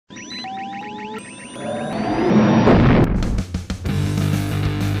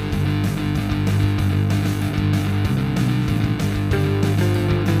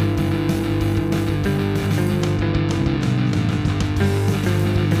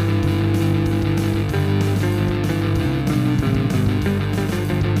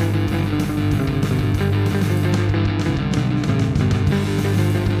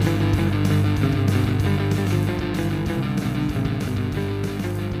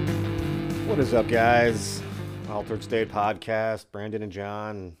What is up, guys? Altered State Podcast, Brandon and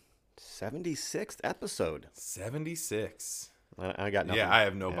John, 76th episode. 76. I got nothing. Yeah, I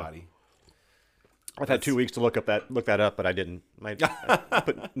have nobody. Yeah. I've had 2 weeks to look that up, but I didn't. I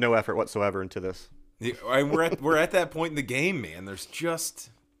put no effort whatsoever into this. Yeah, and we're at that point in the game, man. There's just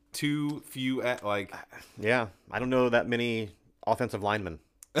too few Yeah, I don't know that many offensive linemen.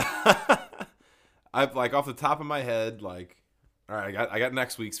 I've off the top of my head, all right, I got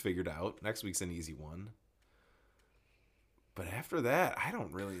next week's figured out. Next week's an easy one. But after that, I don't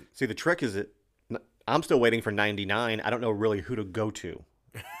really See, the trick is I'm still waiting for 99. I don't know really who to go to.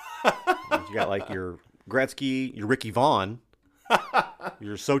 You got your Gretzky, your Ricky Vaughn,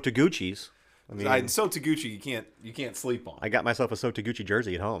 your Sotaguchis. Sotaguchi you can't sleep on. I got myself a Sotaguchi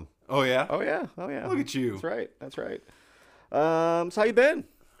jersey at home. Oh yeah? Oh yeah. Oh yeah. Look at you. That's right. So how you been?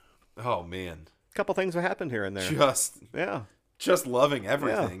 Oh man. A couple things have happened here and there. Just loving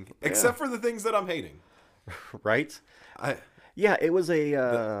everything, except for the things that I'm hating. Right? It was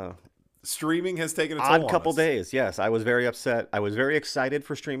streaming has taken its odd couple days. Yes, I was very upset. I was very excited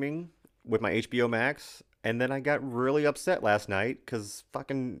for streaming with my HBO Max, and then I got really upset last night because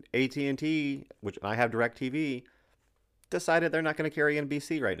fucking AT&T, which I have DirecTV, decided they're not going to carry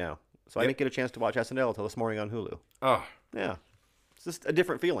NBC right now. So I didn't get a chance to watch SNL until this morning on Hulu. Oh. Yeah. It's just a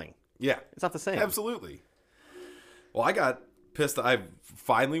different feeling. Yeah. It's not the same. Absolutely. Well, I got pissed. I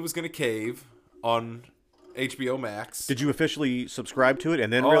finally was going to cave on HBO Max. Did you officially subscribe to it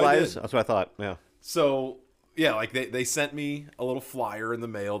and then realize? That's what I thought. Yeah. So, yeah, they sent me a little flyer in the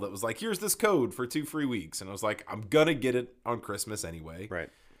mail that was like, here's this code for 2 free weeks. And I was like, I'm going to get it on Christmas anyway. Right.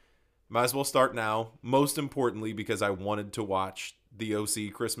 Might as well start now. Most importantly, because I wanted to watch the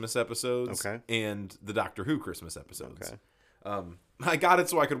OC Christmas episodes and the Doctor Who Christmas episodes. Okay. I got it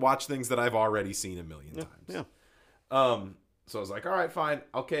so I could watch things that I've already seen a million times. Yeah. So I was like, all right, fine,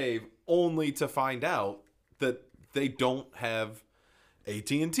 I'll cave, only to find out that they don't have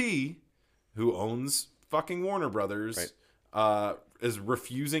AT&T, who owns fucking Warner Brothers, is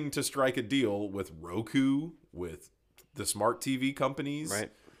refusing to strike a deal with Roku, with the smart TV companies.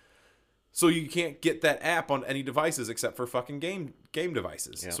 Right. So you can't get that app on any devices except for fucking game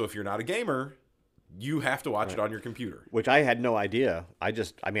devices. Yeah. So if you're not a gamer, you have to watch it on your computer. Which I had no idea. I've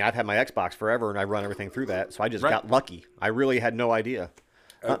had my Xbox forever, and I run everything through that, so I just got lucky. I really had no idea.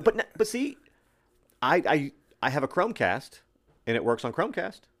 But see, I have a Chromecast, and it works on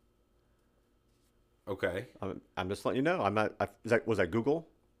Chromecast. Okay. I'm just letting you know. I'm not. Was that Google?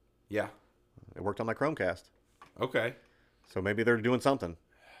 Yeah. It worked on my Chromecast. Okay. So maybe they're doing something.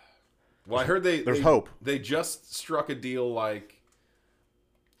 Well, I heard there's hope. They just struck a deal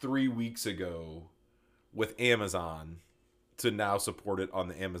 3 weeks ago with Amazon to now support it on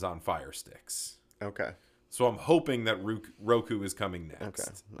the Amazon Fire Sticks. Okay. So I'm hoping that Roku is coming next.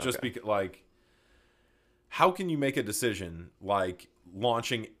 Okay. Just because, how can you make a decision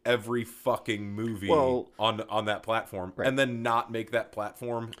launching every fucking movie on that platform and then not make that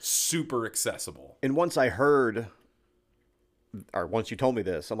platform super accessible? And once I heard, or once you told me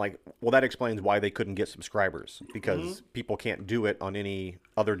this, I'm like, well, that explains why they couldn't get subscribers, because people can't do it on any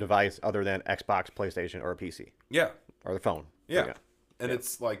other device other than Xbox, PlayStation, or a PC. Yeah. Or the phone. Yeah. And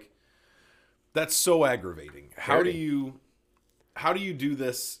it's that's so aggravating. How do you do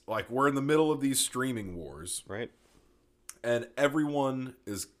this? We're in the middle of these streaming wars. Right. And everyone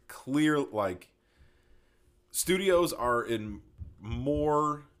is clear, studios are in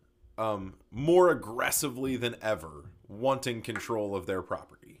more aggressively than ever wanting control of their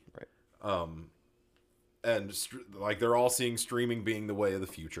property. Right. And they're all seeing streaming being the way of the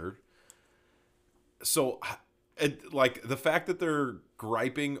future. So the fact that they're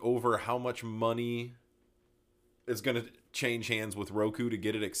griping over how much money is going to change hands with Roku to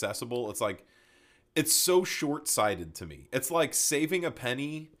get it accessible, it's so short-sighted to me. It's like saving a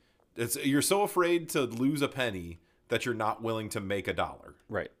penny. You're so afraid to lose a penny that you're not willing to make $1.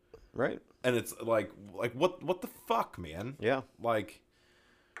 Right. Right. And it's what the fuck, man? Yeah.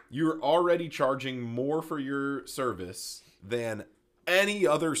 You're already charging more for your service than any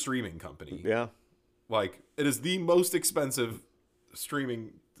other streaming company. Yeah. It is the most expensive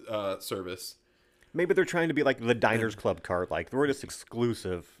streaming service. Maybe they're trying to be like the Diners Club card. We're just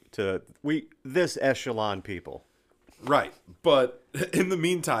exclusive to this echelon people. Right. But in the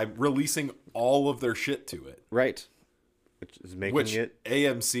meantime, releasing all of their shit to it. Right. Which is making it...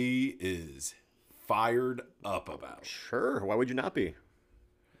 AMC is fired up about. Sure. Why would you not be?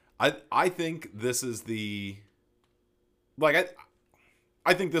 I think this is the... I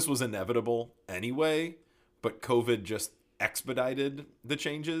think this was inevitable anyway, but COVID just expedited the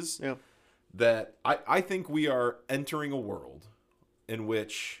changes. Yeah. That I think we are entering a world in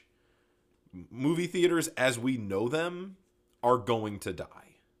which movie theaters as we know them are going to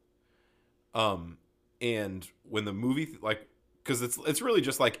die. And when the movie like, because it's really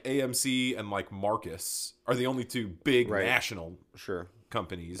just like AMC and like Marcus are the only two big Right. national Sure.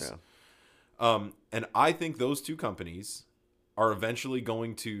 companies. Yeah. And I think those two companies are eventually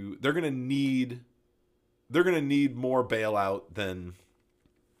going to they're gonna need more bailout than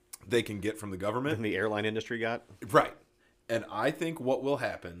they can get from the government. And the airline industry got. Right. And I think what will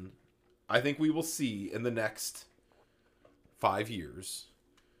happen, I think we will see in the next 5 years,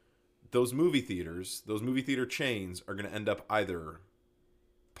 those movie theater chains are going to end up either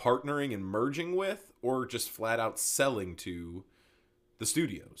partnering and merging with or just flat out selling to the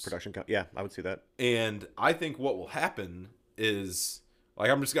studios. Yeah, I would see that. And I think what will happen is, like,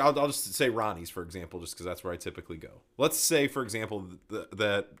 I'll just say Ronnie's, for example, just because that's where I typically go. Let's say, for example,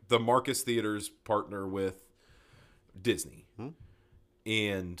 that the Marcus Theaters partner with Disney.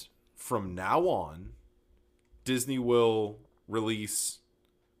 And from now on, Disney will release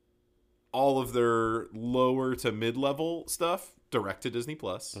all of their lower to mid-level stuff direct to Disney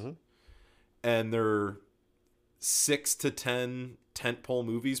Plus. And their 6 to 10 tentpole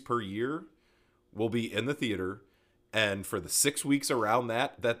movies per year will be in the theater. And for the 6 weeks around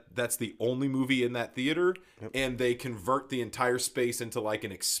that's the only movie in that theater. Yep. And they convert the entire space into like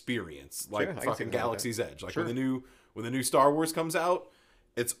an experience, like Sure, I can see fucking something like Galaxy's that. Edge. Like Sure. when the new Star Wars comes out,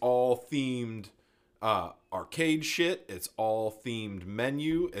 it's all themed arcade shit. It's all themed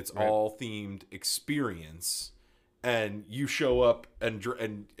menu. It's Right. all themed experience. And you show up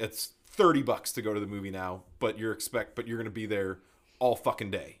and it's $30 to go to the movie now, but you're going to be there all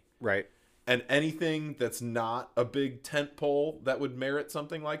fucking day. Right. And anything that's not a big tent pole that would merit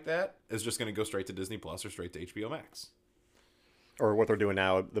something like that is just going to go straight to Disney Plus or straight to HBO Max. Or what they're doing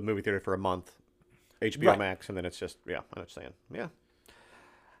now, the movie theater for a month, HBO Right. Max, and then it's just, yeah, I understand. Yeah.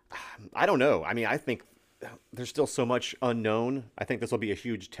 I don't know. I mean, I think there's still so much unknown. I think this will be a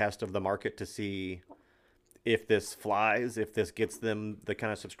huge test of the market to see if this flies, if this gets them the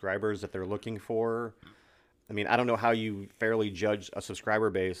kind of subscribers that they're looking for. I mean, I don't know how you fairly judge a subscriber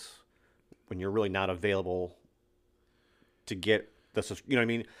base when you're really not available to get you know what I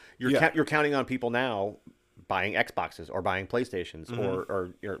mean? You're counting on people now buying Xboxes or buying PlayStations or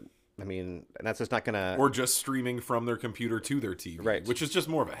you're, I mean, and that's just not gonna. Or just streaming from their computer to their TV, Right. which is just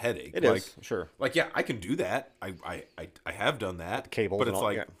more of a headache. It is, sure. Like, yeah, I can do that. I have done that. Cables but and it's all,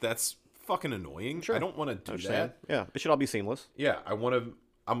 like yeah. that's fucking annoying. Sure. I don't want to do Understand. that. Yeah, it should all be seamless. Yeah, I want to.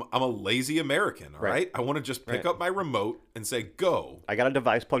 I'm a lazy American. All Right. right. I want to just pick Right. up my remote and say go. I got a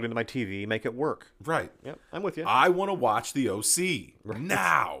device plugged into my TV, make it work. Right. Yep, I'm with you. I want to watch the OC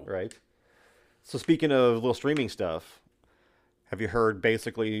now. Right. So speaking of little streaming stuff, have you heard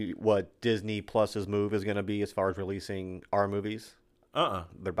basically what Disney Plus's move is going to be as far as releasing our movies?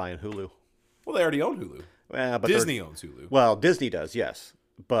 They're buying Hulu. Well, they already own Hulu. Well, but Disney owns Hulu. Well, Disney does, yes,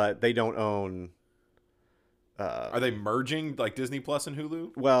 but they don't own. Are they merging like Disney Plus and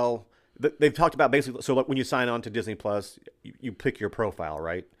Hulu? Well, they've talked about basically. So when you sign on to Disney Plus, you pick your profile,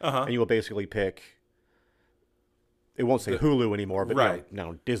 right? And you will basically pick. It won't say Hulu anymore, but right.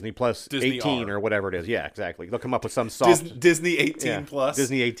 no, Disney Plus Disney 18 R. or whatever it is. Yeah, exactly. They'll come up with some soft Disney 18 yeah, plus.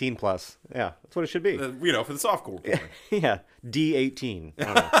 Disney 18 plus. Yeah, that's what it should be. For the softcore porn. Yeah, D18. I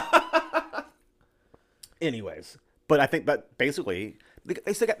don't know. Anyways, but I think that basically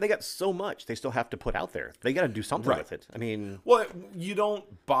they got so much they still have to put out there. They got to do something Right. with it. I mean, Well, you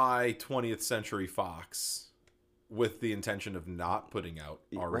don't buy 20th Century Fox with the intention of not putting out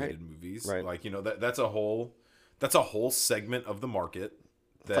R-rated movies. Right. Like, that's a whole segment of the market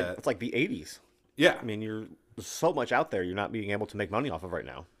that it's like the 80s. yeah. I mean, there's so much out there you're not being able to make money off of right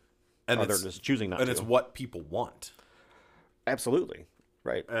now. and Or they're it's just choosing not and to. it's what people want. Absolutely.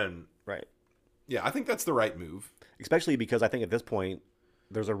 Right. And Right. yeah, I think that's the right move. Especially because I think at this point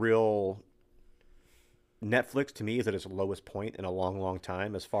there's a real Netflix to me is at its lowest point in a long, long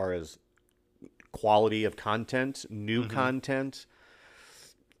time as far as quality of content, new content.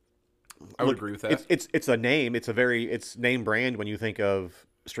 I would agree with that. It's a name. It's name brand when you think of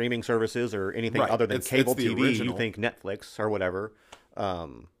streaming services or anything Right. other than It's cable the TV. original. You think Netflix or whatever.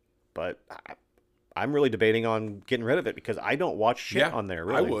 But I'm really debating on getting rid of it because I don't watch shit on there.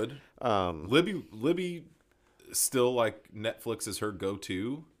 Really, I would. Libby still like Netflix is her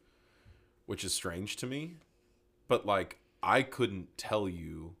go-to, which is strange to me. But like, I couldn't tell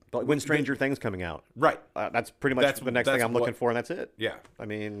you. But when Stranger Things coming out, Right. that's pretty much the next thing that's I'm looking what- for, and that's it. Yeah. I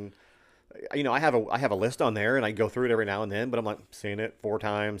mean, I have a list on there, and I go through it every now and then. But I'm like, seeing it 4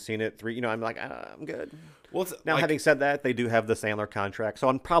 times, seeing it 3. I'm like, I'm good. Well, it's Now, like, having said that, they do have the Sandler contract, so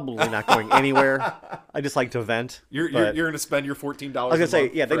I'm probably not going anywhere. I just like to vent. you're but going to spend your $14. I was gonna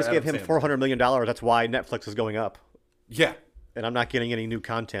say, yeah, they for just gave Adam him Sandler. $400 million. That's why Netflix is going up, Yeah, and I'm not getting any new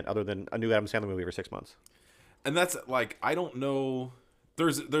content other than a new Adam Sandler movie every 6 months. and that's like I don't know.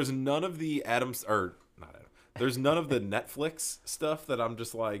 There's none of the Adams or not Adam. There's none of the Netflix stuff that I'm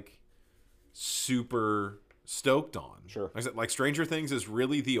just like super stoked on. Sure. Like I said, like Stranger Things is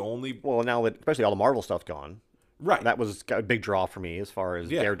really the only Well, now that especially all the Marvel stuff gone, right. that was a big draw for me as far as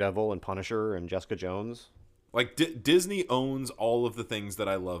Yeah. Daredevil and Punisher and Jessica Jones. Like Disney owns all of the things that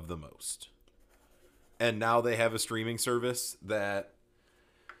I love the most. And now they have a streaming service that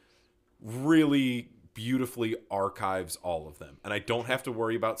really beautifully archives all of them. And I don't have to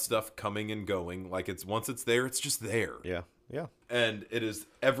worry about stuff coming and going. Like it's once it's there, it's just there. Yeah, yeah, And it is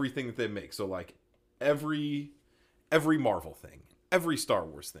everything that they make. So like every Marvel thing, every Star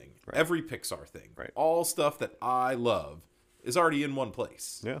Wars thing, every Pixar thing, Right. all stuff that I love is already in one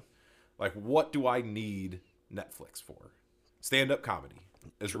place. yeah. Like, what do I need Netflix for? Stand-up comedy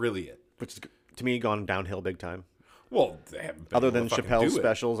is really it. Which is to me gone downhill big time. Well, they haven't been Other able than to fucking Chappelle's do it.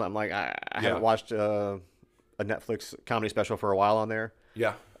 specials, I'm like, I haven't watched a Netflix comedy special for a while on there.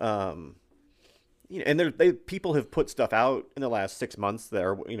 Yeah, And people have put stuff out in the last 6 months that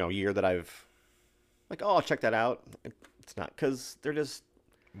are a year that I've like, oh, I'll check that out. It's not because they're just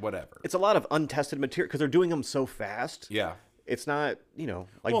whatever. it's a lot of untested material because they're doing them so fast. Yeah, It's not like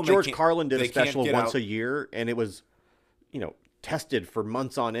Well, and George they can't- Carlin did a they can't special get once out- a year, and it was tested for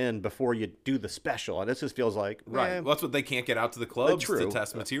months on end before you do the special, and this just feels like right. Well, that's what they can't get out to the clubs to true.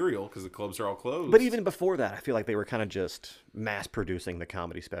 test material because the clubs are all closed. But even before that, I feel like they were kind of just mass producing the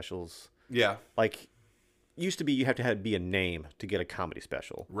comedy specials. yeah, Like, used to be you have to be a name to get a comedy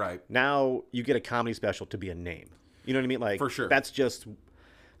special. right. Now you get a comedy special to be a name. You know what I mean? Like, For sure. That's just. I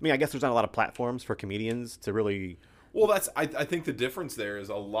mean, I guess there's not a lot of platforms for comedians to really, Well, that's I think the difference there is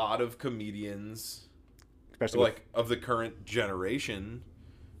a lot of comedians, especially like of the current generation,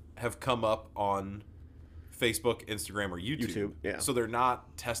 have come up on Facebook, Instagram, or YouTube. Yeah. So they're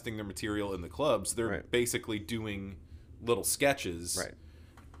not testing their material in the clubs. They're Right. basically doing little sketches, Right.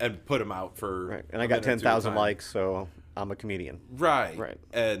 and put them out for right. And I a got minute or two at a 10,000 time. likes, so I'm a comedian. Right. Right.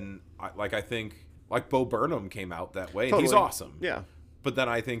 And I think like Bo Burnham came out that way. And Totally. he's awesome. Yeah. But then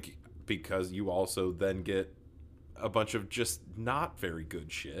I think because you also then get a bunch of just not very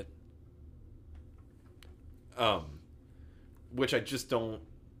good shit. Which I just don't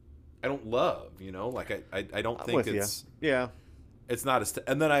love, like I don't I'm think with it's you. Yeah. it's not as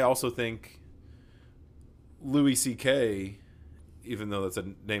and then I also think Louis CK, even though that's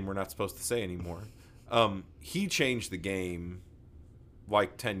a name we're not supposed to say anymore, he changed the game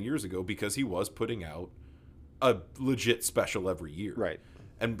like 10 years ago because he was putting out a legit special every year. Right.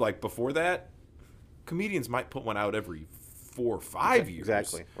 And like before that, comedians might put one out every 4 or 5 years.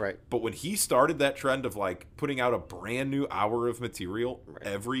 Exactly. Right. But when he started that trend of like putting out a brand new hour of material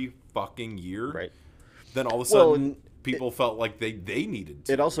every fucking year, Right. then all of a sudden Well, and people felt like they needed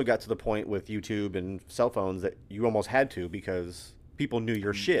to. It also got to the point with YouTube and cell phones that you almost had to because people knew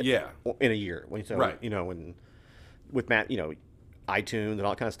your shit. Yeah. In a year, Right. when with Matt, iTunes and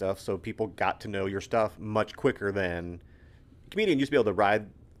all that kind of stuff, so people got to know your stuff much quicker than comedian used to be able to ride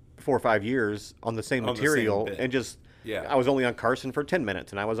 4 or 5 years on the same On the same material bit. and just. Yeah. I was only on Carson for 10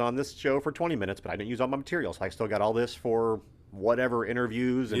 minutes, and I was on this show for 20 minutes, but I didn't use all my material, so I still got all this for whatever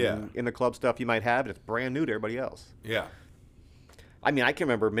interviews and Yeah. in the club stuff you might have, and it's brand new to everybody else. Yeah. I mean, I can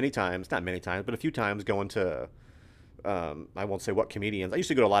remember many times, not many times, but a few times going to, I won't say what comedians. I used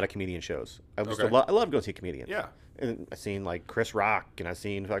to go to a lot of comedian shows. I Okay. I love going to see comedians. Yeah. And I've seen like Chris Rock, and I've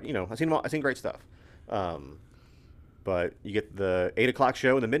seen, I've seen great stuff. But you get the 8 o'clock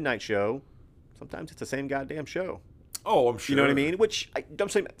show and the midnight show. Sometimes it's the same goddamn show. Oh, I'm sure. You know what I mean? Which I'm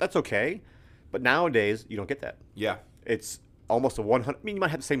saying that's okay, but nowadays you don't get that. Yeah. It's almost a 100. I mean, you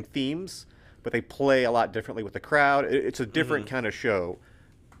might have the same themes, but they play a lot differently with the crowd. It's a different kind of show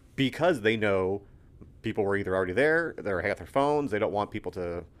because they know people were either already there, they're at their phones. They don't want people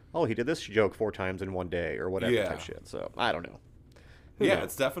to, oh, he did this joke 4 times in one day or whatever Yeah. type shit. So I don't know. Yeah, knows?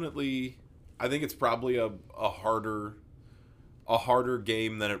 it's definitely. I think it's probably a harder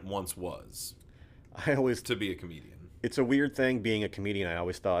game than it once was I always to be a comedian. It's a weird thing being a comedian. I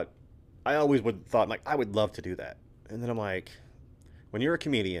always would thought like I would love to do that, and then I'm like, when you're a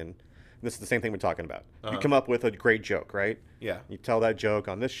comedian, and this is the same thing we're talking about. You come up with a great joke, right? Yeah. You tell that joke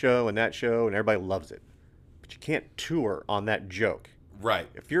on this show and that show, and everybody loves it. But you can't tour on that joke. Right.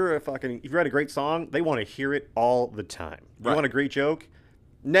 If you write a great song, they want to hear it all the time. You Right. want a great joke,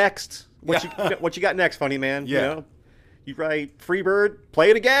 Next. What you got next, funny man? Yeah. You know? You write Freebird, play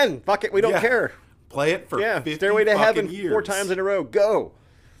it again. Fuck it, we don't Yeah. care. Play it for Yeah, 50 Stairway to fucking Heaven years. 4 times in a row. Go.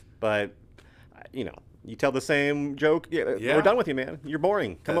 But, you know, you tell the same joke. Yeah, Yeah. we're done with you, man. You're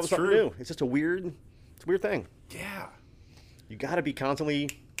boring. Come up That's with something true. new. It's just a weird thing. Yeah. You got to be constantly.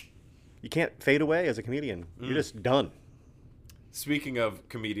 You can't fade away as a comedian. You're just done. Speaking of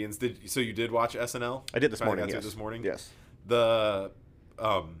comedians, you did watch SNL? I did this Finally morning. got to Yes. it this morning. Yes. The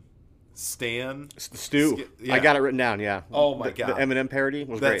Stan. The stew. Yeah. I got it written down. Yeah. Oh my The God. Eminem parody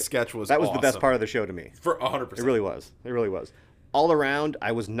was That great. sketch was that was the best awesome. part of the show to me. For 100%. It really was. It really was. All around,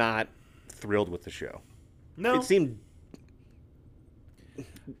 I was not thrilled with the show. No. It seemed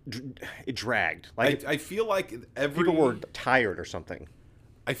it dragged. Like I feel like people were tired or something.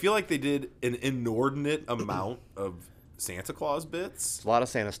 I feel like they did an inordinate amount of Santa Claus bits. It's a lot of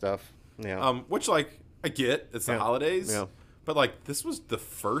Santa stuff. Yeah. Which like I get, it's the Yeah. holidays. Yeah. But like this was the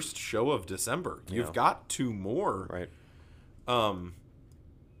first show of December. You've Yeah. got 2 more. Right.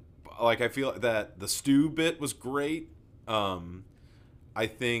 Like I feel that the stew bit was great. I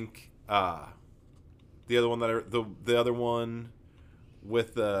think the other one the other one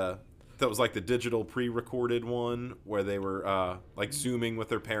with that was like the digital pre-recorded one where they were like zooming with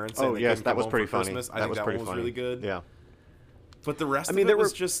their parents. Oh and they yes, couldn't that come was home pretty for funny. Christmas. I That think was that pretty one was funny. really good. Yeah. But the rest I mean, of it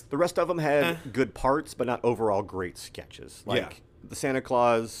was just the rest of them had good parts, but not overall great sketches. Like Yeah. the Santa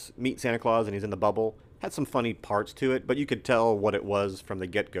Claus, Meet Santa Claus, and he's in the bubble. Had some funny parts to it, but you could tell what it was from the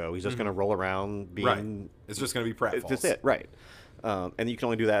get-go. He's just going to roll around being. right. It's just gonna be pratfalls. That's it, right? And you can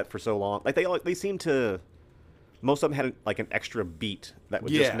only do that for so long. Like they seem to. Most of them had like an extra beat that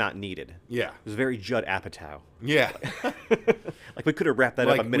was just Yeah. not needed. Yeah. It was very Judd Apatow. Yeah. Like we could have wrapped that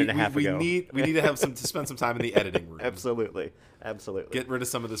up a minute and a half ago. We need to have to spend some time in the editing room. Absolutely. Get rid of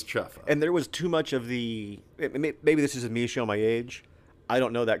some of this chuff. And there was too much of the. Maybe this is me showing my age. I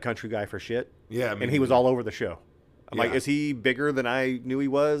don't know that country guy for shit. Yeah, me and he was neither. all over the show. I'm like, Yeah. is he bigger than I knew he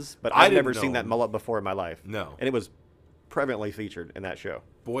was? But I I've didn't never seen know that him. mullet before in my life. No. And it was prevalently featured in that show.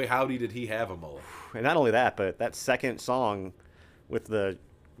 Boy, howdy did he have a mullet. And not only that, but that second song with the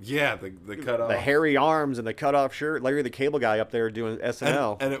Yeah, the cut off. the hairy arms and the cut off shirt, Larry the Cable Guy up there doing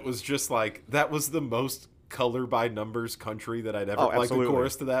SNL. and it was just like that was the most color by numbers country that I'd ever Oh, like the absolutely.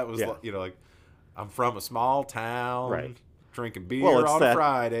 chorus to that was Yeah. like, you know, like I'm from a small town, Right. drinking beer Well, it's on that- a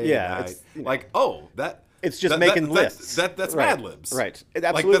Friday yeah, night. it's, you know, like, oh, that it's just that- making that- lists. That's Right. Mad Libs. Right. Like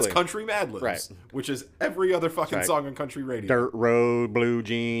Absolutely. that's country Mad Libs, Right. which is every other fucking Right. song on country radio. Dirt road, blue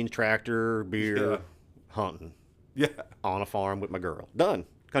jeans, tractor, beer, Yeah. hunting Yeah. on a farm with my girl. Done.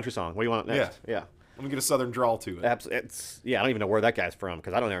 Country song. What do you want next? Yeah. Let me get a southern drawl to it. Yeah, I don't even know where that guy's from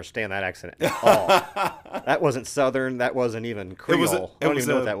because I don't understand that accent at all. That wasn't Southern. That wasn't even Creole. I don't even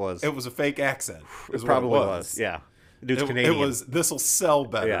know what that was. It was a fake accent. It probably was. Yeah. The dude's It Canadian. was. This'll sell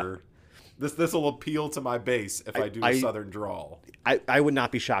better. Yeah. This will appeal to my base if I do a I- southern drawl. I would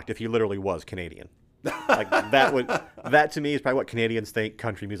not be shocked if he literally was Canadian. Like that to me is probably what Canadians think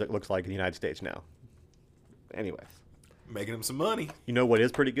country music looks like in the United States now. Anyway, Making him some money. you know what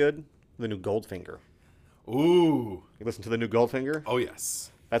is pretty good? The new Goldfinger. Ooh. You listen to the new Goldfinger? Oh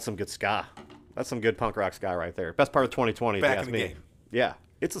yes. That's some good ska. That's some good punk rock ska right there. Best part of 2020, if you Back ask in the me. game. Yeah,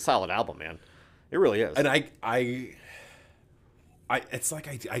 it's a solid album, man. It really is. And I it's like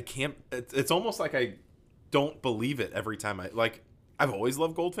I can't. It's almost like I don't believe it every time I've always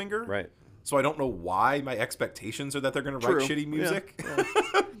loved Goldfinger. Right. So I don't know why my expectations are that they're going to write True. shitty Yeah. music.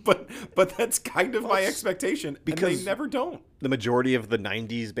 but that's kind of my expectation because because- they never don't. The majority of the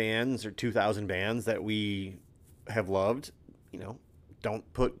 90s bands or 2000 bands that we have loved,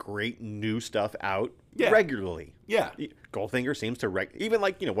 don't put great new stuff out Yeah. regularly. Yeah. Goldfinger seems to even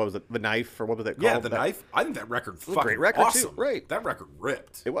like, what was it? The Knife or what was it called? Yeah, the That- Knife. I think that record a fucking great record, too. awesome. Right. That record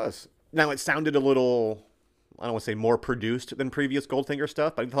ripped. It was. Now it sounded a little, I don't want to say more produced than previous Goldfinger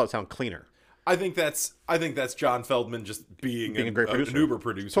stuff, but I thought it sounded cleaner. I think that's John Feldman just being a great producer. an Uber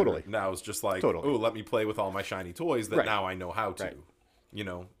producer. Totally. Now it's just like, Totally. oh, let me play with all my shiny toys that Right. now I know how to.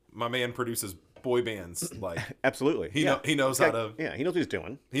 Right. My man produces boy bands. Like Absolutely. he knows Yeah, how to Yeah, he knows what he's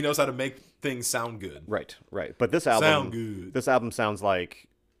doing. he knows how to make things sound good. Right. But this album, Sound good. This album sounds like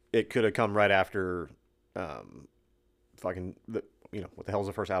it could have come right after, what the hell was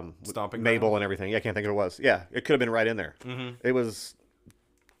the first album? With Stomping Mabel Ground? and everything. Yeah, I can't think of what it was. Yeah, it could have been right in there. Mm-hmm. It was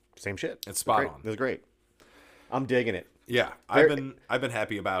same shit. It's spot Great. on. It was great. I'm digging it. Yeah, Very- I've been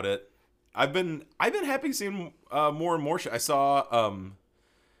happy about it. I've been happy seeing more and more shit. I saw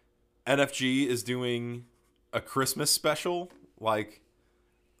NFG is doing a Christmas special, like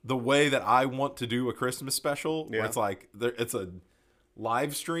the way that I want to do a Christmas special, where Yeah. it's like it's a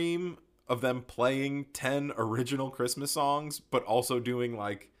live stream of them playing 10 original Christmas songs, but also doing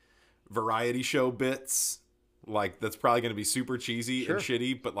like variety show bits. Like, that's probably going to be super cheesy Sure. and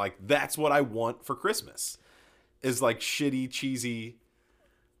shitty, but like, that's what I want for Christmas is like shitty, cheesy,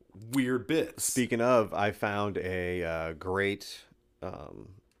 weird bits. Speaking of, I found a great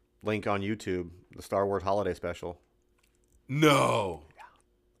link on YouTube, the Star Wars Holiday Special. No. Yeah.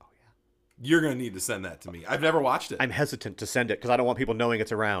 Oh yeah. You're going to need to send that to me. I've never watched it. I'm hesitant to send it because I don't want people knowing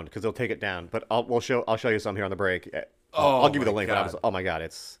it's around because they'll take it down. But I'll show you some here on the break. I'll give you the my link. But God. oh my god,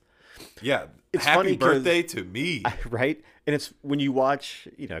 it's Yeah. It's Happy funny 'cause- birthday to me. right. And it's when you watch,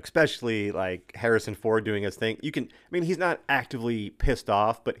 especially like Harrison Ford doing his thing. You can, I mean, he's not actively pissed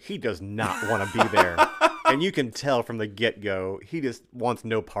off, but he does not want to be there, and you can tell from the get go he just wants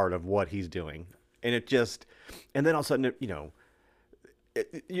no part of what he's doing, and and then all of a sudden,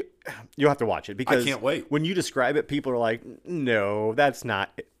 you'll have to watch it because can't wait. When you describe it, people are like, "No, that's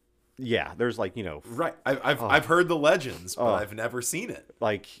not." Yeah, there's like Right. I've heard the legends, but I've never seen it.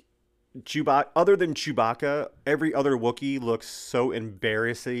 like Chewbacca. Other than Chewbacca, every other Wookiee looks so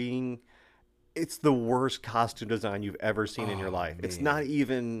embarrassing. It's the worst costume design you've ever seen in your life. It's man. not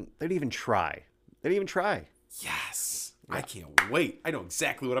even. They didn't even try. They didn't even try. Yes. I can't wait. I know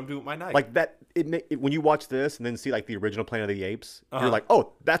exactly what I'm doing with my night. Like that. When you watch this and then see like the original Planet of the Apes, Uh-huh. you're like,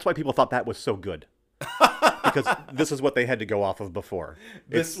 oh, that's why people thought that was so good. Because this is what they had to go off of before.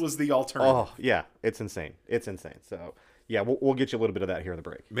 this was the alternative. Oh yeah, it's insane. It's insane. So yeah, we'll get you a little bit of that here in the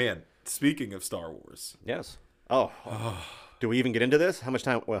break. Man, speaking of Star Wars, Yes. Oh. Do we even get into this? How much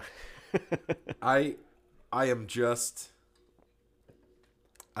time? Well, I am just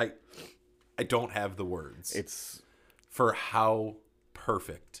I don't have the words it's for how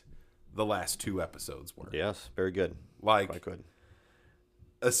perfect the last 2 episodes were. yes, very good. Like, Quite good.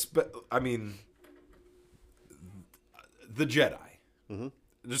 I mean, the Jedi. Mm-hmm.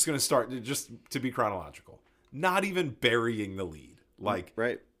 Just going to start, just to be chronological, not even burying the lead. Like,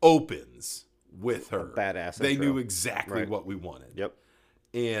 Right. opens with her. badass They intro. knew exactly Right. what we wanted. Yep.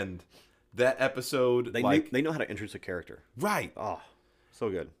 And that episode, They like, they know how to introduce a character. right. Oh, so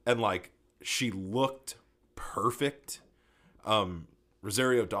good. And like, she looked perfect.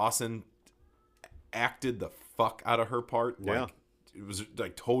 Rosario Dawson acted the fuck out of her part. Yeah. Like, it was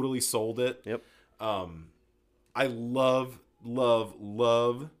like totally sold it. Yep. I love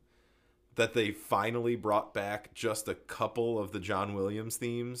that they finally brought back just a couple of the John Williams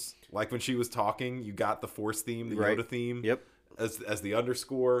themes. Like when she was talking, you got the Force theme, the Right. Yoda theme, Yep. as the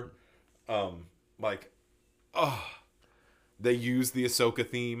underscore. They used the Ahsoka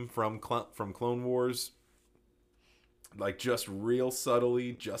theme from Clone Wars, like just real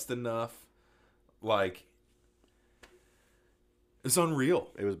subtly, just enough. Like, it's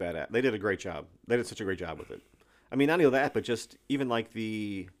unreal. It was badass. They did a great job. They did such a great job with it. I mean, not only that, but just even like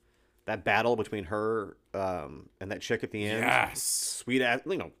that battle between her and that chick at the end. Yes. Sweet ass,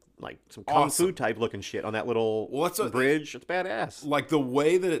 like some kung fu Awesome. type looking shit on that little Well, that's what- bridge. It's badass. Like the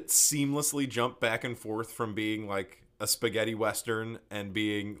way that it seamlessly jumped back and forth from being like a spaghetti western and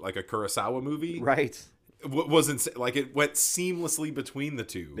being like a Kurosawa movie, Right. was insane. Like, it went seamlessly between the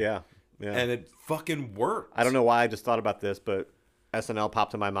two. Yeah. Yeah. And it fucking worked. I don't know why I just thought about this, but SNL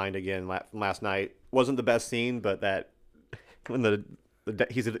popped in my mind again last night. Wasn't the best scene, but that when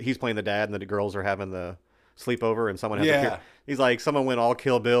he's playing the dad and the girls are having the sleepover and someone has Yeah. he's like, someone went all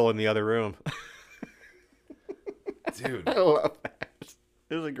Kill Bill in the other room. Dude, I love that.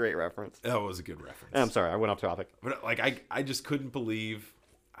 It was a great reference. that was a good reference. I'm sorry, I went off topic. But like, I just couldn't believe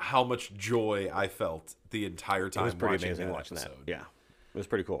how much joy I felt the entire time. It was pretty watching amazing that watching episode. that. Yeah, it was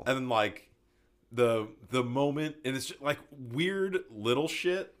pretty cool. And then like the moment, and it's just like weird little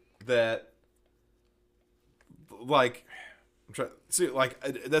shit that, like, I'm trying see, like,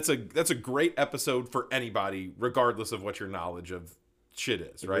 that's a great episode for anybody, regardless of what your knowledge of shit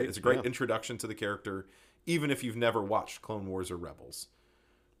is. Right? It's a great Yeah. introduction to the character, even if you've never watched Clone Wars or Rebels.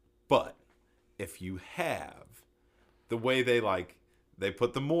 But if you have, the way they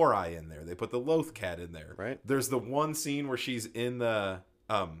put the Morai in there, they put the Loth Cat in there. Right. There's the one scene where she's in the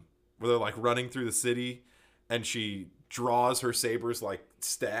where they're like running through the city, and she draws her sabers like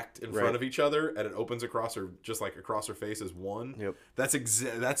stacked in front Right. of each other, and it opens across her, just like across her face as one. Yep. That's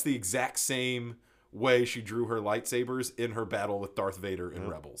the exact same way she drew her lightsabers in her battle with Darth Vader in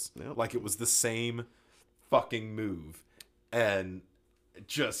Rebels. Yep. Like, it was the same fucking move, and it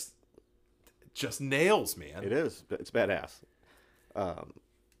just nails, man. It is. It's badass.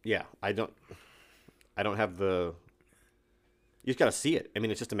 Yeah, I don't have the. You just got to see it. I mean,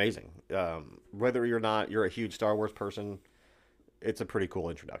 it's just amazing. Whether you're a huge Star Wars person, it's a pretty cool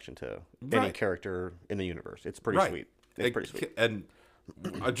introduction to any Right. character in the universe. It's pretty Right. sweet. It's pretty sweet. And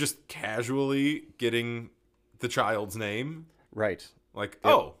just casually getting the child's name. Right. Like,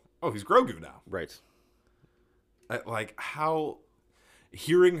 Yep. oh, he's Grogu now. Right. Like, how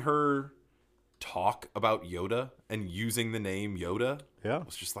hearing her talk about Yoda and using the name Yoda Yeah.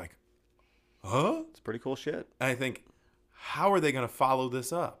 was just like, huh? It's pretty cool shit. And I think, how are they going to follow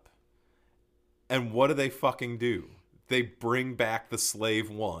this up? And what do they fucking do? They bring back the Slave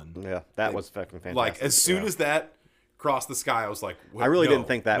One. Yeah, that was fucking fantastic. Like, as soon Yeah. as that crossed the sky, I was like, I really no, didn't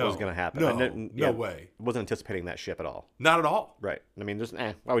think that no, was going to happen. No, I didn't, no way. Wasn't anticipating that ship at all. Not at all. Right. I mean, just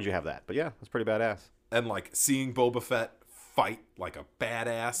why would you have that? But yeah, it's pretty badass. And like seeing Boba Fett fight like a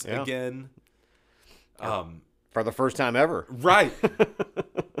badass Yeah. again. For the first time ever. Right.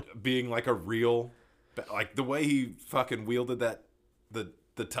 Being like a real, like the way he fucking wielded that, the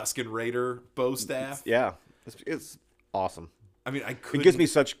Tusken Raider bow staff. Yeah. It's awesome. I mean, I It couldn't. gives me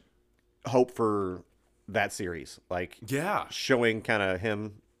such hope for that series. Like, Yeah. showing kind of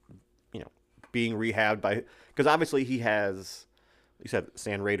him, being rehabbed by, because obviously he has, you said,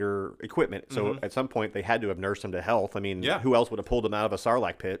 Sand Raider equipment. So at some point they had to have nursed him to health. I mean, Yeah. who else would have pulled him out of a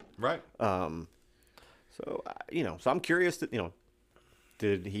Sarlacc pit? Right. So so I'm curious that,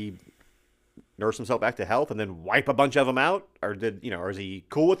 did he nurse himself back to health and then wipe a bunch of them out, or or is he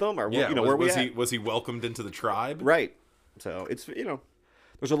cool with them, or Yeah. where we was at? he was he welcomed into the tribe? Right. So it's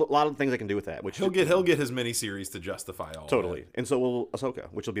there's a lot of things I can do with that, which He'll get his miniseries to justify all totally, and so will Ahsoka,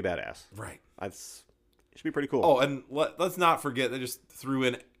 which will be badass. That. Right. That's it should be pretty cool. Oh, and let's not forget they just threw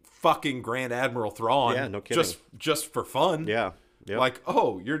in fucking Grand Admiral Thrawn. Yeah, no kidding. Just for fun. Yeah. Yep. Like,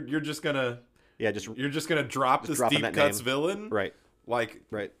 you're just gonna just drop this dropping deep that cuts name. villain. right. Like,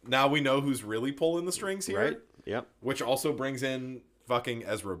 Right. now we know who's really pulling the strings here. Right. Yep. Which also brings in fucking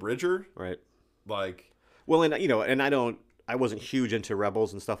Ezra Bridger. Right. Like, Well, and I wasn't huge into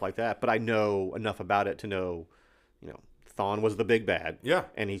Rebels and stuff like that, but I know enough about it to know, Thawne was the big bad. Yeah.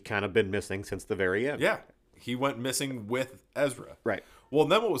 And he's kind of been missing since the very end. yeah, he went missing with Ezra. Right. Well,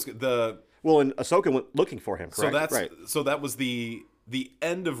 and then what was Well, and Ahsoka went looking for him, correct? so that's right. so that was the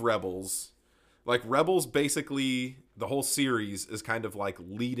end of Rebels. Like, Rebels, basically the whole series is kind of like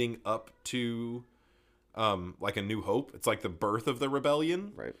leading up to like A New Hope. It's like the birth of the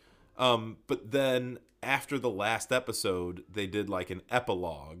rebellion. Right. But then after the last episode, they did like an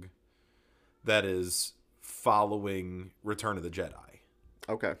epilogue that is following Return of the Jedi.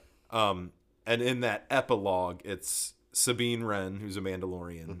 Okay. And in that epilogue, it's Sabine Wren, who's a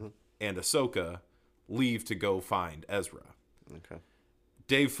Mandalorian, Mm-hmm. and Ahsoka leave to go find Ezra. Okay.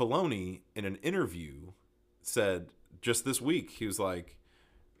 Dave Filoni, in an interview, said just this week, he was like,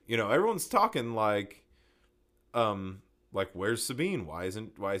 everyone's talking like, where's Sabine? Why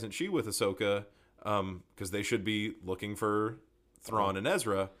isn't she with Ahsoka? Because they should be looking for Thrawn and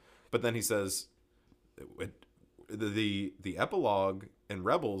Ezra. But then he says, the epilogue in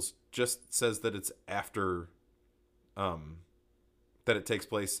Rebels just says that it's after, that it takes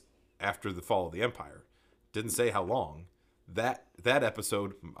place after the fall of the Empire. Didn't say how long. That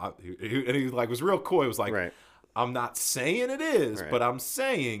episode, and he like was real coy. Was like, Right. I'm not saying it is, Right. but I'm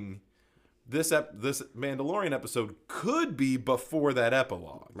saying this Mandalorian episode could be before that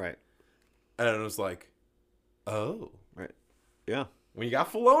epilogue. Right. And it was like, oh, Right. Yeah. when you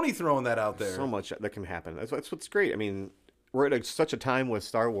got Filoni throwing that out there, So much that can happen. That's what's great. I mean, we're at such a time with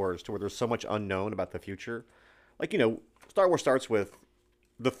Star Wars to where there's so much unknown about the future. Like, Star Wars starts with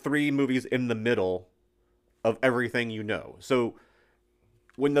the 3 movies in the middle of everything you know. So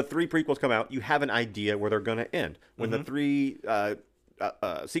when the 3 prequels come out, you have an idea where they're going to end. When the 3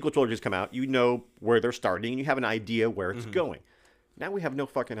 sequel trilogies come out, you know where they're starting, and you have an idea where it's going. Now we have no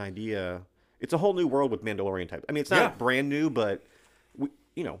fucking idea. It's a whole new world with Mandalorian type. I mean, it's not Yeah. brand new, but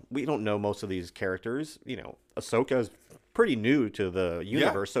we don't know most of these characters. Ahsoka is pretty new to the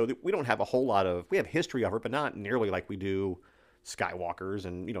universe, so we don't have a whole lot of. We have history of her, but not nearly like we do Skywalkers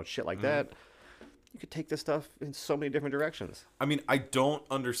and shit like that. You could take this stuff in so many different directions. I mean, I don't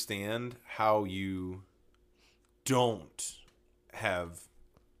understand how you don't have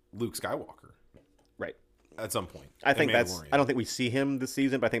Luke Skywalker Right. at some point. I in think Mandalorian. I don't think we see him this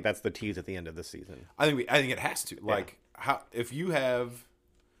season, but I think that's the tease at the end of this season. I think it has to. Like, how if you have,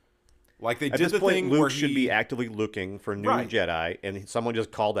 like, they At did this the point, thing where Luke should he- be actively looking for new Right. Jedi, and someone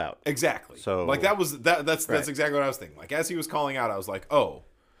just called out. Exactly. So- like, that's Right. exactly what I was thinking. Like, as he was calling out, I was like, oh,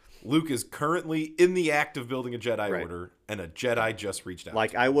 Luke is currently in the act of building a Jedi Right. Order, and a Jedi just reached out.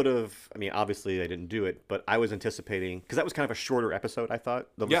 Like, I would have, I mean, obviously they didn't do it, but I was anticipating, because that was kind of a shorter episode, I thought,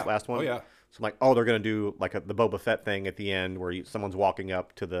 the Yeah. last one. Oh, yeah. So I'm like, oh, they're going to do like the Boba Fett thing at the end where someone's walking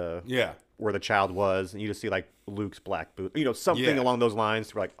up to the Yeah. where the child was, and you just see like Luke's black boot, something Yeah. along those lines.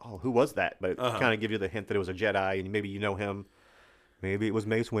 To like, oh, who was that? But it Uh-huh. kind of give you the hint that it was a Jedi, and maybe you know him. Maybe it was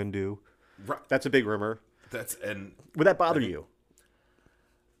Mace Windu. Right. That's a big rumor. And Would that bother you?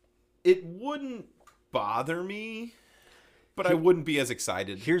 it wouldn't bother me, but I wouldn't be as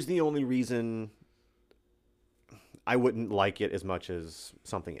excited. Here's the only reason I wouldn't like it as much as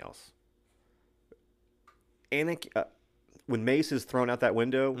something else. When Mace is thrown out that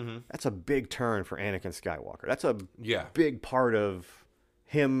window, that's a big turn for Anakin Skywalker. That's a Yeah. big part of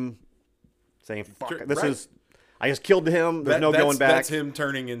him saying, "Fuck, Sure, this right. is. I just killed him. There's no that's, going back." That's him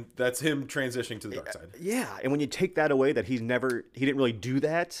turning in. That's him transitioning to the dark side. Yeah, and when you take that away, that he didn't really do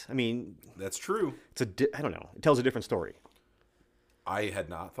that. I mean, That's true. I don't know. It tells a different story. I had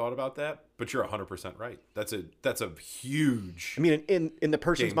not thought about that, but you're 100% right. That's a huge. I mean, in the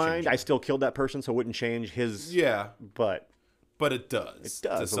person's Game mind, changer. I still killed that person, so it wouldn't change his. Yeah, But but it does. it to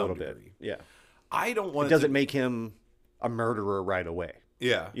does a some little degree. bit. Yeah. I don't want It to. doesn't make him a murderer right away.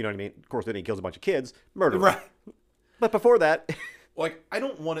 Yeah. You know what I mean? Of course, then he kills a bunch of kids. Murderer. Right. But before that, Like, I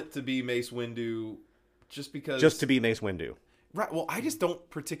don't want it to be Mace Windu, just because. just to be Mace Windu. Right. Well, I just don't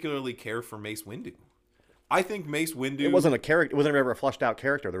particularly care for Mace Windu. I think Mace Windu. It wasn't a character. It wasn't ever a fleshed out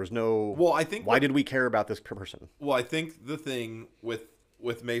character. There was no. Well, I think. Why did we care about this person? Well, I think the thing with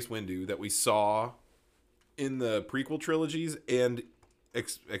Mace Windu that we saw in the prequel trilogies and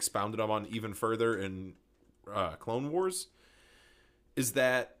expounded on even further in Clone Wars is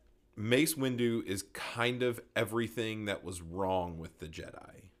that Mace Windu is kind of everything that was wrong with the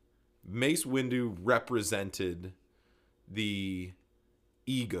Jedi. Mace Windu represented the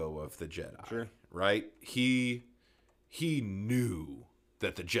ego of the Jedi. Sure. Right? He knew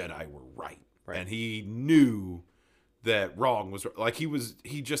that the Jedi were right. Right. And he knew that wrong was like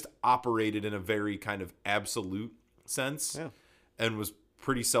he just operated in a very kind of absolute sense. Yeah. And was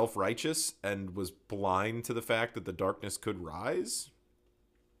pretty self-righteous and was blind to the fact that the darkness could rise.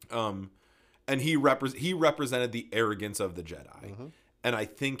 And he represented the arrogance of the Jedi. And I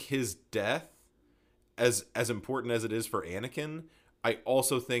think his death, as important as it is for Anakin, I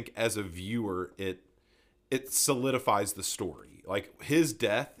also think as a viewer it solidifies the story. Like, his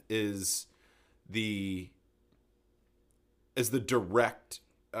death is the direct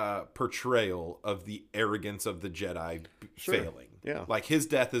portrayal of the arrogance of the Jedi failing. Yeah. Like, his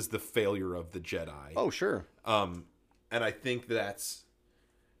death is the failure of the Jedi. Oh, sure. And I think that's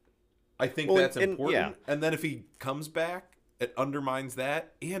Well, important. yeah. And then if he comes back, it undermines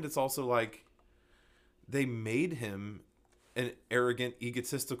that. And it's also like they made him an arrogant,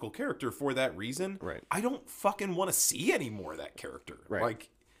 egotistical character for that reason. Right. I don't fucking want to see any more of that character. Right. Like,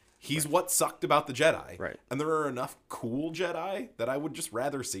 he's what sucked about the Jedi. Right. And there are enough cool Jedi that I would just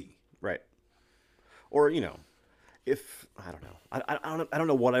rather see. Right. Or, if I don't know, I don't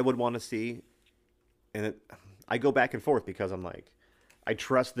know what I would want to see, and I go back and forth because I'm like, I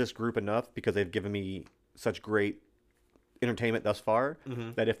trust this group enough because they've given me such great entertainment thus far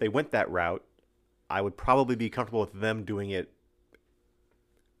that if they went that route, I would probably be comfortable with them doing it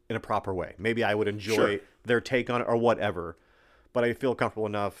in a proper way. Maybe I would enjoy Sure. their take on it or whatever, but I feel comfortable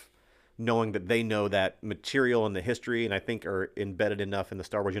enough knowing that they know that material and the history, and I think are embedded enough in the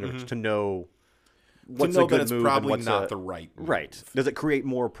Star Wars universe to know what's to know a good that it's move and probably what's not the right move. right. Does it create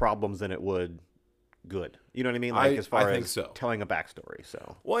more problems than it would good? You know what I mean? Like, as far I think as so. telling a backstory.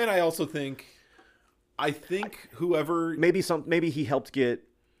 So Well, and I also think whoever maybe he helped get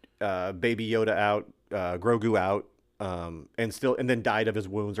Baby Yoda out, Grogu out, and then died of his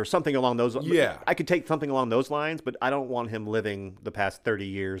wounds or something along those. Yeah. I could take something along those lines, but I don't want him living the past 30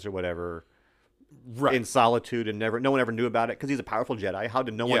 years or whatever right. in solitude and no one ever knew about it because he's a powerful Jedi. How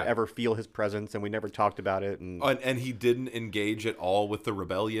did no one Yeah. ever feel his presence and we never talked about it? And he didn't engage at all with the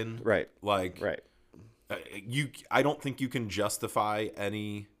rebellion. Right. Like Right. I don't think you can justify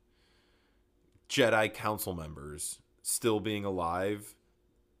any Jedi Council members still being alive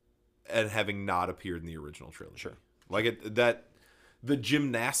and having not appeared in the original trilogy. Sure. Like the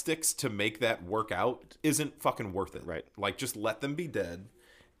gymnastics to make that work out isn't fucking worth it. Right. Like, just let them be dead.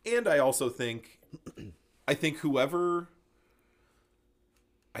 And I also think whoever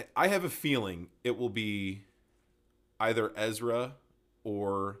I have a feeling it will be either Ezra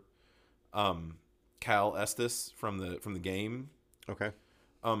or Cal Estes from the game. Okay.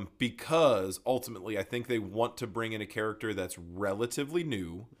 Because ultimately I think they want to bring in a character that's relatively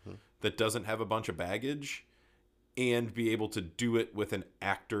new, that doesn't have a bunch of baggage, and be able to do it with an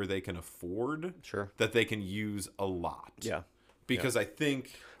actor they can afford, Sure. that they can use a lot. Yeah. Because I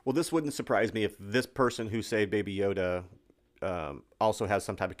think Well, this wouldn't surprise me if this person who saved Baby Yoda also has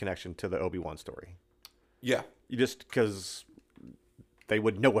some type of connection to the Obi-Wan story. yeah, You just because they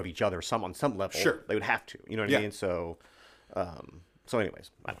would know of each other on some level. Sure. They would have to. You know what Yeah. I mean? So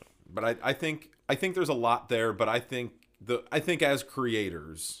anyways, I don't know. but I think there's a lot there, but I think I think as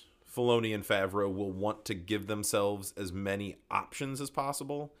creators, Filoni and Favreau will want to give themselves as many options as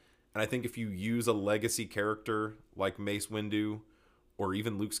possible. And I think if you use a legacy character like Mace Windu or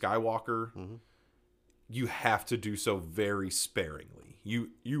even Luke Skywalker, you have to do so very sparingly.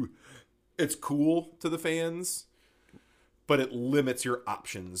 It's cool to the fans, but it limits your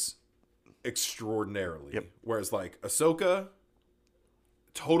options extraordinarily. Yep. Whereas like Ahsoka,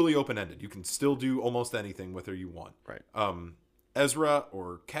 totally open-ended. You can still do almost anything with her you want. Right. Ezra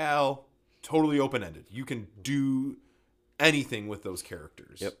or Cal, totally open-ended. You can do anything with those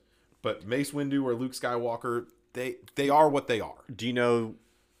characters. Yep. But Mace Windu or Luke Skywalker, they are what they are. Do you know,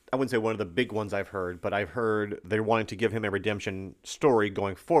 I wouldn't say one of the big ones I've heard, but I've heard they're wanting to give him a redemption story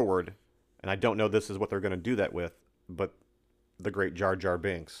going forward, and I don't know this is what they're going to do that with, but the great Jar Jar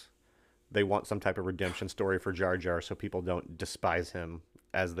Binks. They want some type of redemption story for Jar Jar so people don't despise him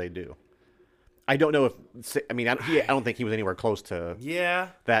as they do. I don't know if, I mean, I don't think he was anywhere close to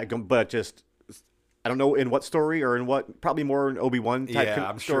that, but just, I don't know in what story or in what, probably more in Obi-Wan type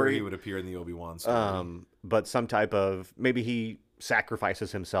I'm sure he would appear in the Obi-Wan story. But some type of, maybe he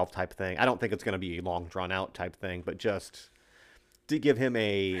sacrifices himself type thing. I don't think it's going to be a long drawn out type thing, but just to give him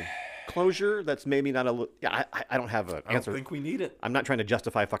a closure that's maybe not a, I don't have an answer. I don't think we need it. I'm not trying to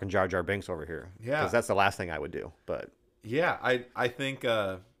justify fucking Jar Jar Binks over here. Yeah. Because that's the last thing I would do, but. Yeah, I think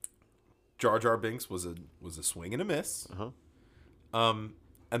Jar Jar Binks was a swing and a miss. And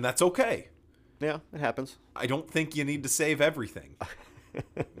that's okay. Yeah, it happens. I don't think you need to save everything.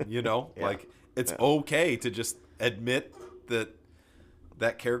 Like it's okay to just admit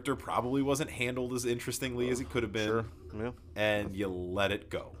that character probably wasn't handled as interestingly as it could have been. Sure. Yeah. And you let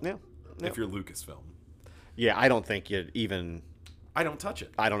it go. Yeah. If you're Lucasfilm. Yeah, I don't think you'd even. I don't touch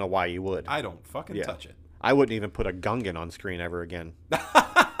it. I don't know why you would. I don't fucking touch it. I wouldn't even put a Gungan on screen ever again.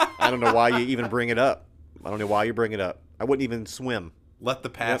 I don't know why you even bring it up. I don't know why you bring it up. I wouldn't even swim. Let the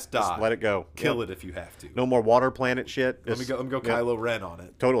past die. Just let it go. Kill it if you have to. No more water planet shit. Let me go Kylo Ren on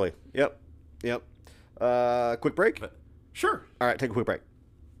it. Totally. Yep. Quick break? Sure. All right, take a quick break.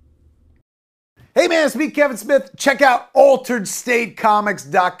 Hey man, it's me, Kevin Smith. Check out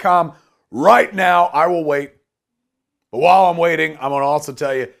AlteredStateComics.com right now. I will wait. But while I'm waiting, I'm going to also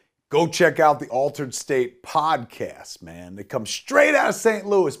tell you, go check out the Altered State podcast, man. They come straight out of St.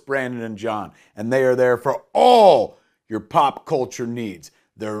 Louis, Brandon and John. And they are there for all your pop culture needs.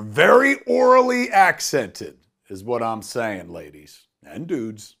 They're very orally accented, is what I'm saying, ladies and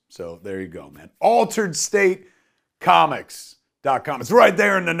dudes. So there you go, man. AlteredStateComics.com. It's right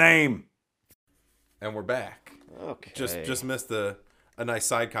there in the name. And we're back. Okay. Just missed a nice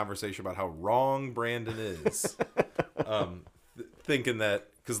side conversation about how wrong Brandon is. Thinking that,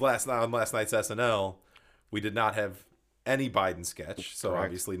 because last night's SNL, we did not have any Biden sketch. So Correct.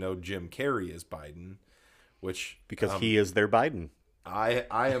 obviously no Jim Carrey as Biden, which Because he is their Biden. I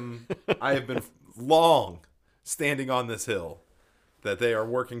have been long standing on this hill that they are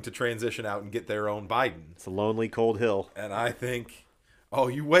working to transition out and get their own Biden. It's a lonely, cold hill. And I think,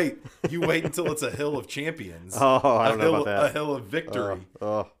 you wait until it's a hill of champions. Oh, I don't know about that. A hill of victory.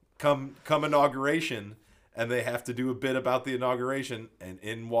 Come inauguration, and they have to do a bit about the inauguration, and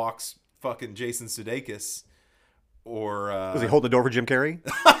in walks fucking Jason Sudeikis. Or Was he holding the door for Jim Carrey?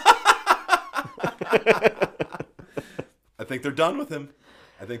 I think they're done with him.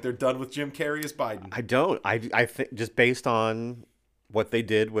 I think they're done with Jim Carrey as Biden. I don't. I think just based on what they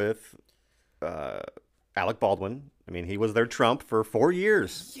did with Alec Baldwin. I mean, he was their Trump for 4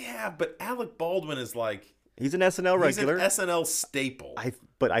 years. Yeah, but Alec Baldwin is like... He's an SNL regular. He's an SNL staple.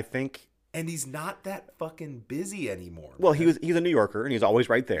 But I think... And he's not that fucking busy anymore. Well, he's a New Yorker, and he's always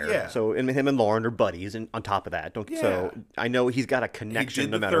right there. Yeah. So him and Lauren are buddies, and on top of that, so I know he's got a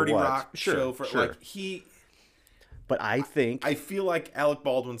connection no matter what. He did the 30 Rock sure, show for sure. like he. But I think I feel like Alec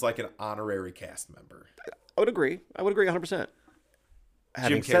Baldwin's like an honorary cast member. I would agree 100%.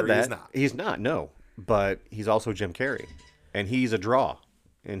 Having Carrey said that, is not. He's not. No, but he's also Jim Carrey, and he's a draw,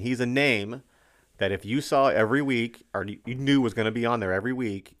 and he's a name that if you saw every week or you knew was going to be on there every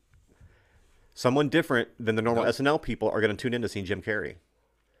week. Someone different than the normal SNL people are going to tune in to see Jim Carrey.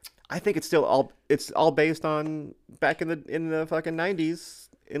 I think it's all based on back in the fucking 90s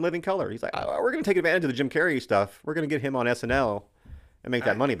in Living Color. He's like, we're going to take advantage of the Jim Carrey stuff. We're going to get him on SNL and make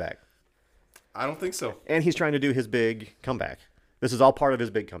that money back. I don't think so. And he's trying to do his big comeback. This is all part of his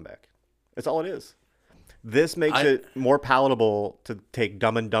big comeback. That's all it is. This makes it more palatable to take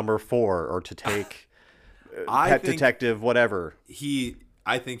Dumb and Dumber 4 or to take Pet Detective, whatever.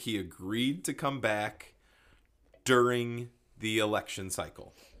 I think he agreed to come back during the election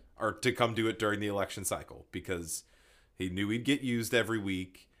cycle, or to come do it during the election cycle, because he knew he'd get used every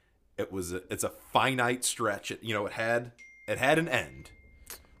week, it's a finite stretch. It had an end.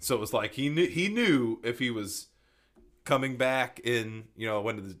 So it was like he knew if he was coming back in,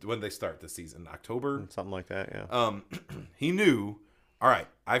 when they start the season, October, Something like that, yeah. he knew, all right,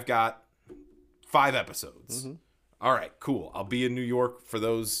 I've got 5 episodes. All right, cool. I'll be in New York for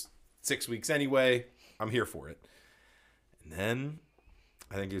those 6 weeks anyway. I'm here for it. And then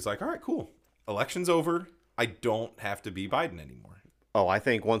I think he was like, all right, cool. Election's over. I don't have to be Biden anymore. Oh, I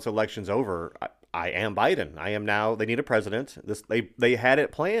think once election's over, I am Biden. I am now. They need a president. They had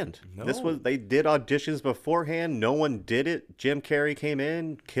it planned. No. They did auditions beforehand. No one did it. Jim Carrey came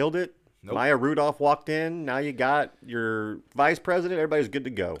in, killed it. Nope. Maya Rudolph walked in. Now you got your vice president. Everybody's good to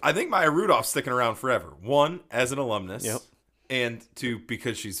go. I think Maya Rudolph's sticking around forever. 1, as an alumnus. Yep. And 2,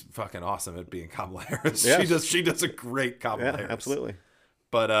 because she's fucking awesome at being Kamala Harris. Yes. She does a great Kamala Yeah, Harris. absolutely.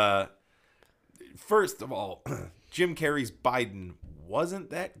 But first of all, Jim Carrey's Biden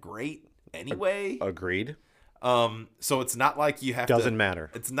wasn't that great anyway. Agreed. So it's not like you have to. Doesn't matter.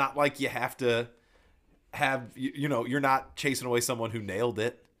 It's not like you have to have you're not chasing away someone who nailed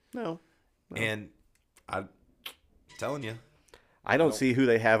it. No. And I'm telling you, I don't see who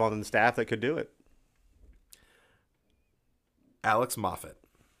they have on the staff that could do it. Alex Moffat.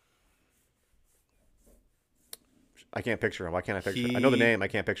 I can't picture him. Why can't I picture him? I know the name. I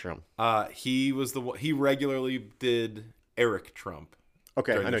can't picture him. He was the one. He regularly did Eric Trump.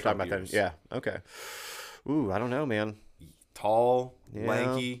 Okay, I during know the you're talking Trump about years. that. Yeah. Okay. Ooh, I don't know, man. Tall, Yeah,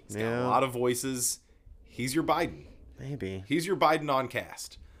 lanky. He's got yeah. a lot of voices. He's your Biden. Maybe. He's your Biden on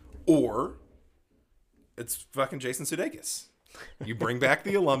cast. Or it's fucking Jason Sudeikis. You bring back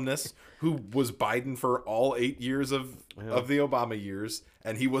the alumnus who was Biden for all 8 years of the Obama years,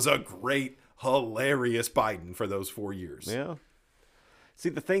 and he was a great, hilarious Biden for those 4 years. Yeah. See,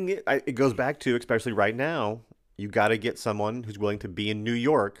 the thing it goes back to, especially right now, you got to get someone who's willing to be in New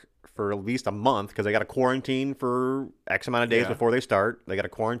York for at least a month because they got to quarantine for X amount of days Yeah. before they start. They got to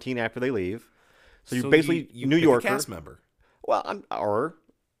quarantine after they leave. So you're So basically you New pick a Yorker. cast member. Well, or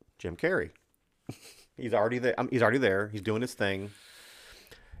Jim Carrey. He's already there. He's already there. He's doing his thing.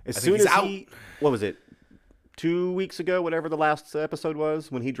 As think soon he's as out. what was it? 2 weeks ago, whatever the last episode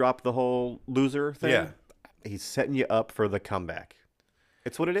was, when he dropped the whole loser thing. Yeah. He's setting you up for the comeback.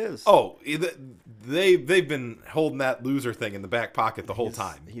 It's what it is. Oh, they've been holding that loser thing in the back pocket the whole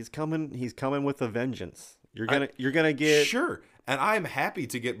time. He's coming with a vengeance. You're gonna get. Sure. And I'm happy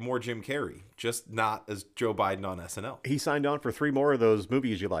to get more Jim Carrey, just not as Joe Biden on SNL. He signed on for 3 more of those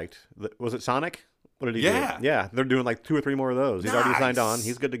movies you liked. Was it Sonic? What did he Yeah. do? Yeah, they're doing like 2 or 3 more of those. He's already signed on. Nice.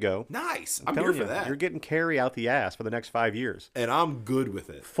 He's good to go. Nice. I'm Telling here for you, that. You're getting Carrey out the ass for the next 5 years. And I'm good with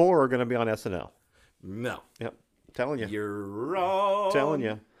it. 4 are gonna be on SNL. No. Yep, telling you. You're wrong. Telling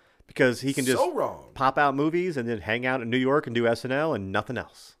you. Because he can just So wrong. pop out movies and then hang out in New York and do SNL and nothing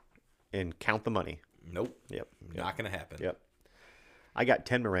else. And count the money. Nope. Yep. Not going to happen. Yep. I got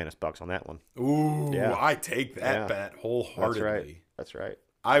 10 Moranis bucks on that one. Ooh, Yeah. I take that Yeah. bet wholeheartedly. That's right.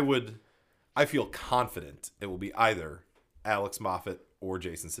 That's right. I feel confident it will be either Alex Moffat or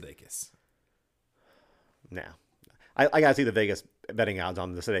Jason Sudeikis. Now, I got to see the Vegas betting odds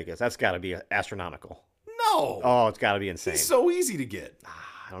on the Sudeikis. That's got to be astronomical. No. Oh, it's got to be insane. He's so easy to get.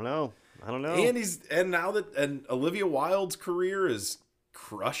 I don't know. And Olivia Wilde's career is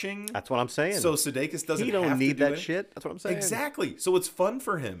crushing. That's what I'm saying. So Sudeikis doesn't he don't have need to do that it. shit. That's what I'm saying. Exactly. So it's fun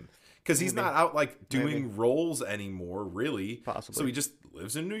for him because he's not out like doing Maybe. roles anymore, really. Possibly. So he just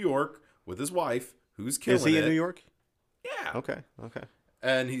lives in New York with his wife, who's killing Is he it. in New York? Yeah. Okay. Okay.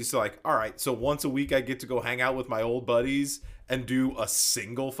 And he's like, all right, so once a week I get to go hang out with my old buddies and do a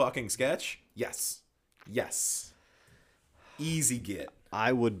single fucking sketch? Yes. Yes. Easy get.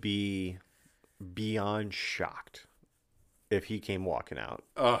 I would be beyond shocked if he came walking out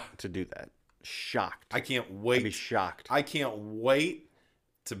to do that. Shocked. I can't I'd be wait. shocked. I can't wait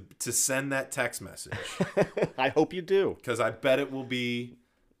to send that text message I hope you do. because I bet it will be.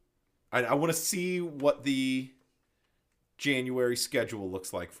 I want to see what the January schedule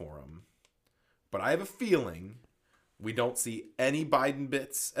looks like for him, but I have a feeling we don't see any Biden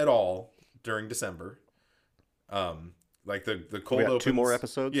bits at all during December. Like the cold We got open. 2 more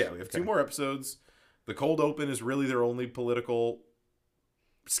episodes? Yeah, we have 2 more episodes. The cold open is really their only political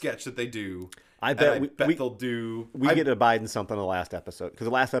sketch that they do. I And bet we they'll do. we get a Biden something in the last episode because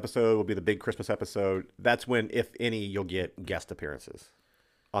the last episode will be the big Christmas episode. That's when, if any, you'll get guest appearances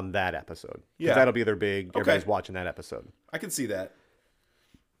on that episode. 'Cause Yeah. that'll be their big. Everybody's watching that episode. I can see that.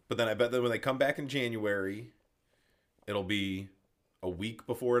 But then I bet that when they come back in January, it'll be a week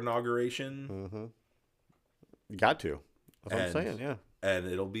before inauguration, You got to. That's what I'm And- saying. Yeah. and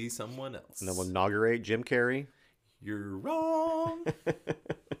it'll be someone else. And then we'll inaugurate Jim Carrey. You're wrong.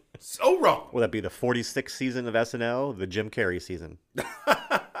 So wrong. Will that be the 46th season of SNL? The Jim Carrey season.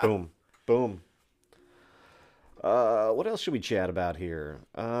 Boom. Boom. What else should we chat about here?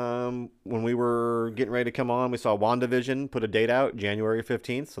 When we were getting ready to come on, we saw WandaVision put a date out, January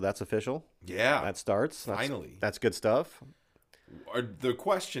 15th, so that's official. Yeah. That starts. Finally. That's good stuff. The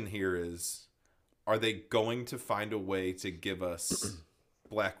question here is, are they going to find a way to give us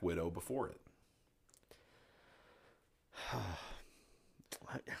Black Widow before it?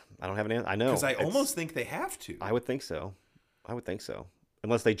 I don't have an answer. I know. Because I almost think they have to. I would think so.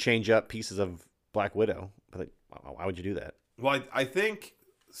 Unless they change up pieces of Black Widow. But why would you do that? Well, I think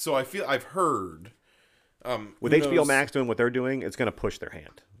so. I've heard with HBO Max doing what they're doing, it's going to push their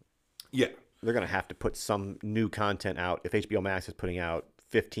hand. Yeah, they're going to have to put some new content out if HBO Max is putting out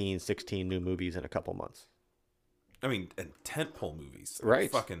 15, 16 new movies in a couple months. I mean, and tentpole movies,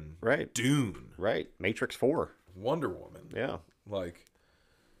 right? Fucking right. Dune, right? Matrix 4, Wonder Woman, yeah, like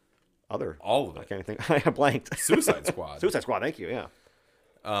all of it. I can't think. I blanked. Suicide Squad. Suicide Squad. Thank you. Yeah.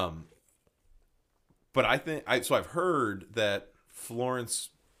 But I think I've heard that Florence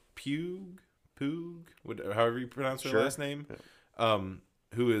Pugh, however you pronounce her last name,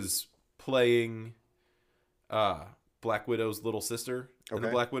 who is playing Black Widow's little sister in the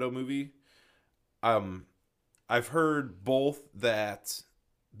Black Widow movie. I've heard both that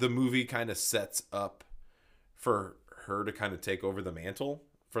the movie kind of sets up for her to kind of take over the mantle,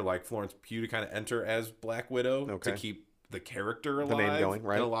 for like Florence Pugh to kind of enter as Black Widow to keep the character alive, the name going,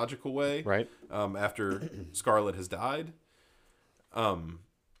 right, in a logical way, right? After Scarlett has died. And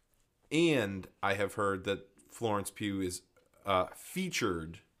I have heard that Florence Pugh is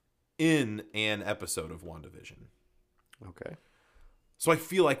featured in an episode of WandaVision. Okay. So I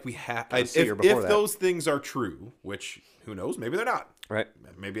feel like we have. If those things are true, which who knows, maybe they're not. Right.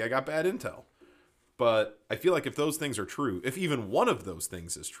 Maybe I got bad intel. But I feel like if those things are true, if even one of those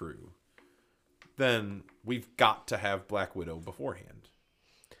things is true, then we've got to have Black Widow beforehand.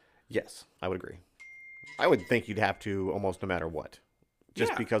 Yes, I would agree. I would think you'd have to almost no matter what,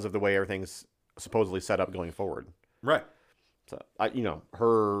 just because of the way everything's supposedly set up going forward. Right. So,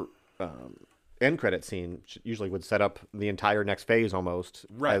 her end credit scene usually would set up the entire next phase almost.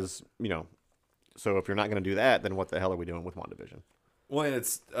 Right. As, so if you're not going to do that, then what the hell are we doing with WandaVision? Well, and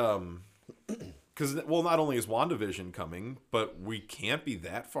it's because not only is WandaVision coming, but we can't be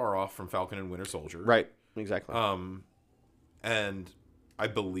that far off from Falcon and Winter Soldier. Right. Exactly. And I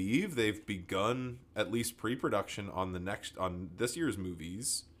believe they've begun at least pre-production on this year's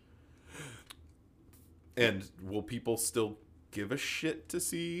movies. And will people still give a shit to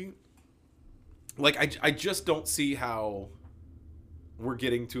see? Like, I just don't see how we're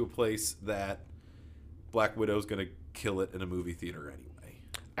getting to a place that Black Widow's going to kill it in a movie theater anyway.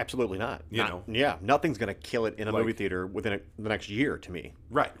 Absolutely not. Yeah, nothing's going to kill it in a movie theater within the next year to me.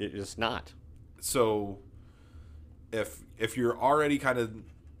 Right. It's just not. So if you're already kind of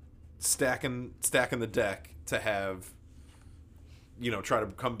stacking the deck to have, try to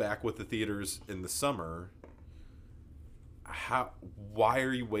come back with the theaters in the summer, why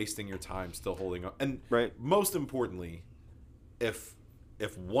are you wasting your time still holding on? And most importantly, if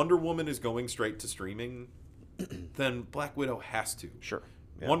Wonder Woman is going straight to streaming, then Black Widow has to. Sure.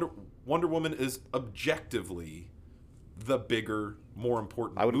 Yeah. Wonder Woman is objectively the bigger, more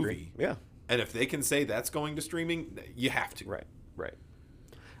important movie. Agree. Yeah. And if they can say that's going to streaming, you have to. Right.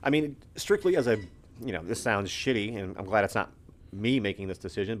 I mean, strictly as a, this sounds shitty, and I'm glad it's not me making this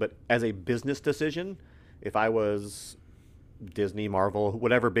decision, but as a business decision, if I was Disney, Marvel,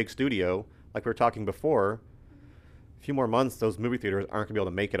 whatever big studio, like we were talking before, a few more months, those movie theaters aren't going to be able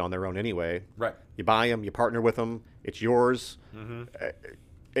to make it on their own anyway. Right. You buy them, you partner with them, it's yours. Mm-hmm.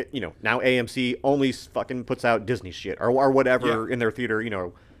 Now AMC only fucking puts out Disney shit or whatever in their theater.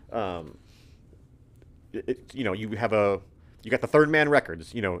 You got the Third Man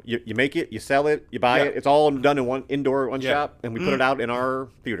Records. You make it, you sell it, you buy it. It's all done in one shop, and we put it out in our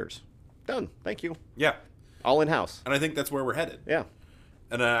theaters. Done. Thank you. Yeah. All in house. And I think that's where we're headed. Yeah.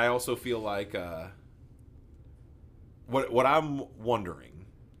 And I also feel like what I'm wondering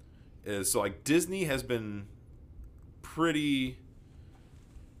is, so like Disney has been pretty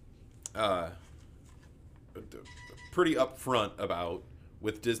upfront about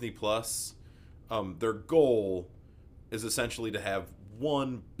with Disney Plus. Their goal is essentially to have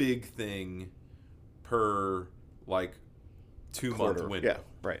one big thing per 2-month window. Yeah,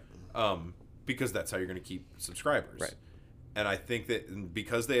 right. Because that's how you're going to keep subscribers. Right. And I think that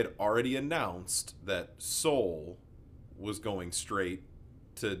because they had already announced that Soul was going straight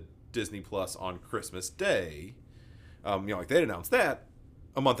to Disney Plus on Christmas Day, they had announced that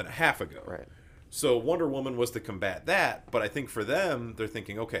a month and a half ago. Right. So Wonder Woman was to combat that, but I think for them, they're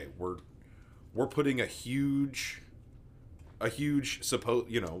thinking, okay, we're putting a huge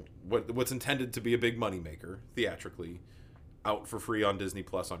what's intended to be a big moneymaker theatrically out for free on Disney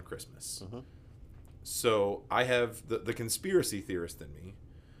Plus on Christmas. So I have the conspiracy theorist in me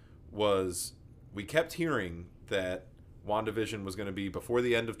was we kept hearing that WandaVision was going to be before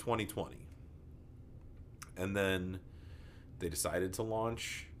the end of 2020. And then they decided to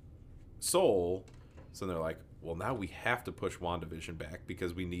launch Soul. So they're like, well, now we have to push WandaVision back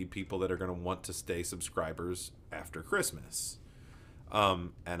because we need people that are going to want to stay subscribers after Christmas.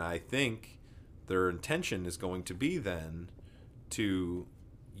 And I think their intention is going to be then to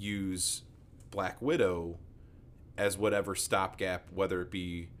use Black Widow as whatever stopgap, whether it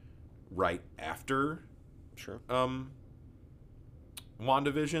be right after Sure.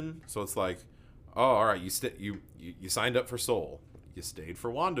 WandaVision. So it's like, oh, all right, you signed up for Soul. You stayed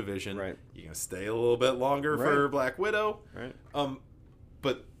for WandaVision. Right. You're going to stay a little bit longer for Black Widow. Right.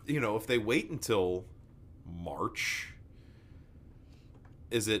 But, if they wait until March,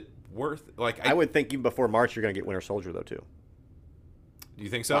 is it worth... I would think even before March, you're going to get Winter Soldier, though, too. Do you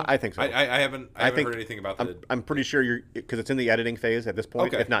think so? I think so. I haven't heard anything about that. I'm pretty sure because it's in the editing phase at this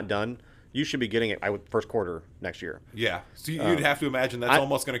point, Okay. if not done. You should be getting it, first quarter next year. Yeah. So you'd have to imagine that's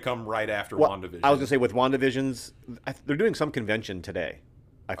almost going to come right after WandaVision. I was going to say, with WandaVision's, they're doing some convention today.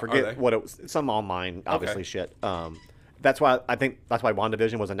 I forget what it was. Some online, obviously, shit. That's why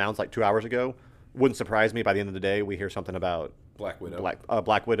WandaVision was announced like 2 hours ago. Wouldn't surprise me by the end of the day we hear something about Black Widow.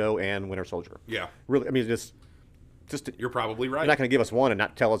 Black Widow and Winter Soldier. Yeah. Really, I mean, just You're probably right. you're not going to give us one and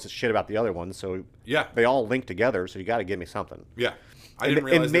not tell us shit about the other ones. So Yeah. they all link together. So you got to give me something. Yeah. I didn't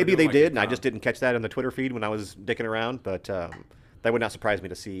realize and maybe were they doing, did, and I just didn't catch that in the Twitter feed when I was dicking around. But that would not surprise me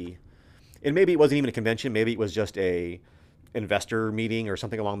to see. And maybe it wasn't even a convention. Maybe it was just a investor meeting or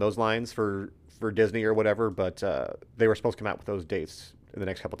something along those lines for Disney or whatever. But they were supposed to come out with those dates in the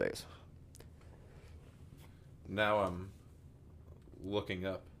next couple days. Now I'm looking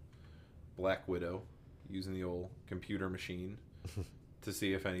up Black Widow using the old computer machine to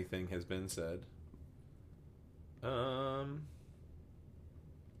see if anything has been said.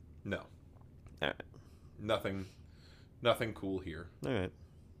 No. All right. Nothing cool here. All right.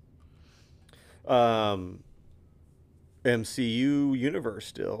 MCU Universe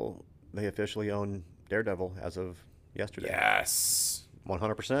still, they officially own Daredevil as of yesterday. Yes.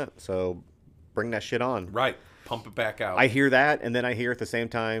 100%. So bring that shit on. Right. Pump it back out. I hear that, and then I hear at the same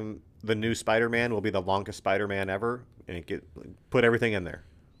time the new Spider-Man will be the longest Spider-Man ever, and put everything in there.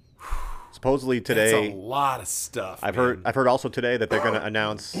 Supposedly today, that's a lot of stuff. I've heard also today that they're going to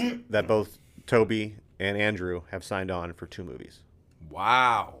announce that both Toby and Andrew have signed on for 2 movies.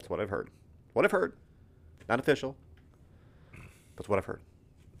 Wow. That's what I've heard. What I've heard, not official, but it's what I've heard.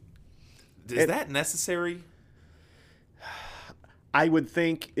 Is that necessary? I would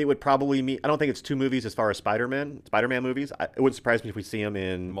think it would probably mean. I don't think it's 2 movies as far as Spider-Man movies. It wouldn't surprise me if we see him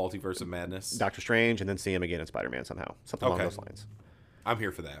in Multiverse of Madness, Doctor Strange, and then see him again in Spider-Man somehow, something along those lines. I'm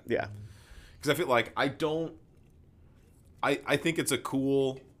here for that. Yeah, because I feel like I think it's a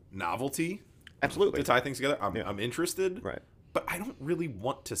cool novelty. Absolutely. To tie things together. I'm interested. Right. But I don't really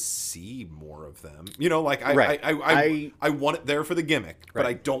want to see more of them. I want it there for the gimmick, but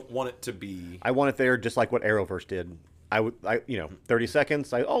I don't want it to be. I want it there just like what Arrowverse did. 30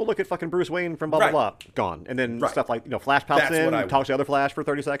 seconds. Look at fucking Bruce Wayne from blah blah blah, gone. And then stuff like Flash pops in, talks to the other Flash for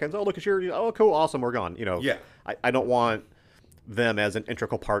 30 seconds. Oh, look at your. Oh, cool, awesome, we're gone. Yeah. I don't want them as an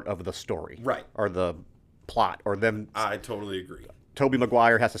integral part of the story, right, or the plot, or them. I totally agree. Tobey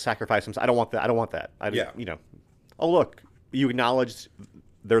Maguire has to sacrifice himself. I don't want that. Oh, look, you acknowledge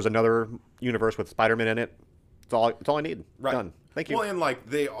there's another universe with Spider-Man in it. It's all I need. Right. Done. Thank you. Well, and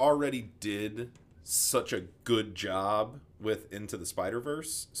they already did such a good job with Into the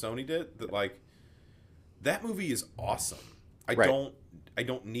Spider-Verse. Sony did that movie is awesome. I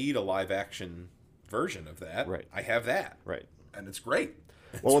don't need a live action version of that. Right. I have that. Right. And it's great.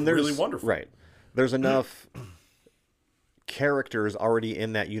 It's and really wonderful. Right. There's enough characters already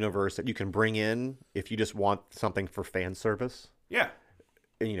in that universe that you can bring in if you just want something for fan service. Yeah.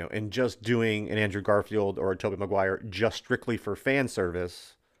 And just doing an Andrew Garfield or a Tobey Maguire just strictly for fan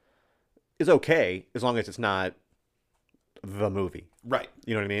service is okay, as long as it's not the movie. Right.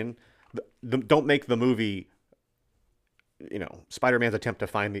 You know what I mean? Don't make the movie, Spider-Man's attempt to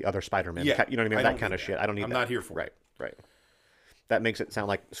find the other Spider-Man. Yeah. You know what I mean? That kind of shit. I don't need that. I'm not here for it. Right. That makes it sound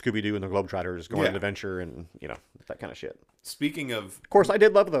like Scooby-Doo and the Globetrotters going on an adventure and, that kind of shit. Speaking of... Of course, I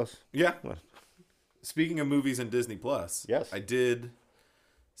did love those. Yeah. Speaking of movies and Disney Plus, yes, I did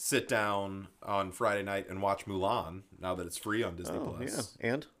sit down on Friday night and watch Mulan, now that it's free on Disney Plus.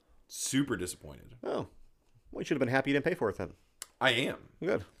 Yeah. And? super disappointed. Oh, well, you should have been happy you didn't pay for it then. I am.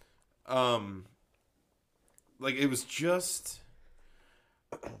 Good. Like it was just,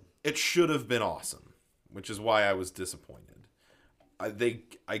 it should have been awesome, which is why I was disappointed.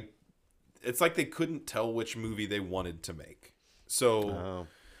 It's like they couldn't tell which movie they wanted to make. So,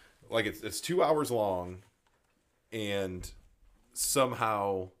 like it's 2 hours long, and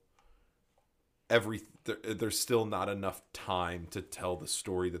somehow there's still not enough time to tell the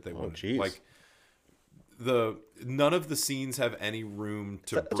story that they want. Geez. Like none of the scenes have any room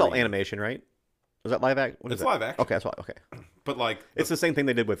to. It's all animation, right? Was that live act? It's live action. Okay, that's why. Okay, But like it's the same thing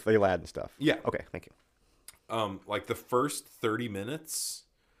they did with the Aladdin stuff. Yeah. Okay, thank you. Like the first 30 minutes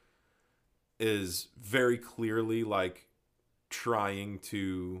is very clearly like trying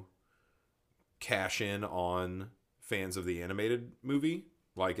to cash in on fans of the animated movie.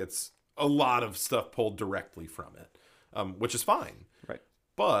 Like it's a lot of stuff pulled directly from it, which is fine. Right.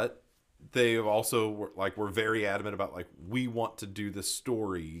 But they have also were very adamant about like, we want to do the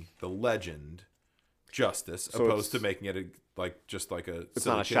story, the legend, justice, So opposed to making it just like a. It's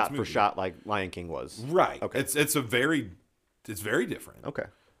silly not a kids shot for movie. shot like Lion King was. Right. Okay. It's very different. Okay.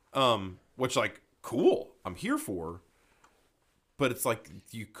 Which like cool. I'm here for. But it's like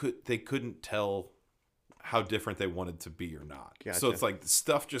they couldn't tell how different they wanted to be or not. Gotcha. So it's like the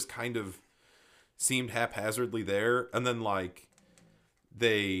stuff just kind of seemed haphazardly there, and then like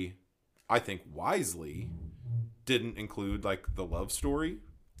they, I think wisely, didn't include like the love story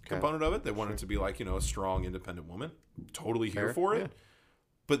component of it. They wanted it to be like, a strong independent woman. Totally here Fair, for it. yeah.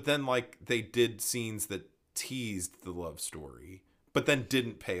 But then like they did scenes that teased the love story, but then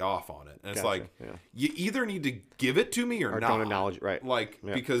didn't pay off on it. And it's Gotcha, like, yeah. you either need to give it to me or not. don't acknowledge it, right. Like,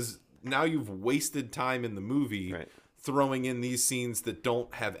 Yeah. because now you've wasted time in the movie Right. throwing in these scenes that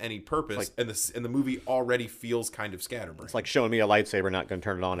don't have any purpose, and the movie already feels kind of scatterbrained. It's like showing me a lightsaber, not going to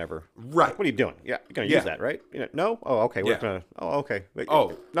turn it on ever. Right. What are you doing? Yeah, you're going to Yeah. use that, right? No? Oh, okay. We're Yeah. gonna. Oh, okay. Wait,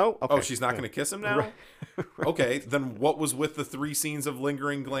 Oh. no. Okay. Oh, she's not going to kiss him now? Okay, then what was with the 3 scenes of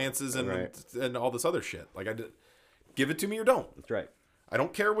lingering glances and Right. and all this other shit? Like, give it to me or don't. That's right. I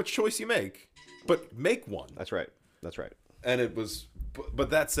don't care which choice you make, but make one. That's right. That's right. And it was, but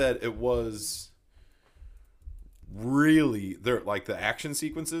that said, it was really there. Like the action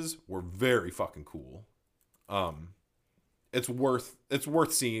sequences were very fucking cool. It's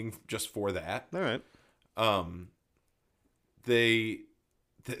worth seeing just for that. All right. They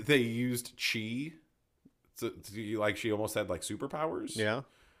used chi, like she almost had like superpowers. Yeah.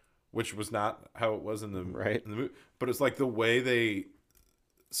 Which was not how it was in the Right. in the movie. But it's like the way they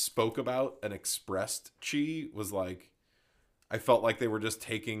spoke about and expressed chi was like, I felt like they were just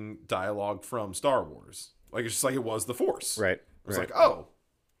taking dialogue from Star Wars. Like it's just like it was the Force. Right. It was right. like, oh,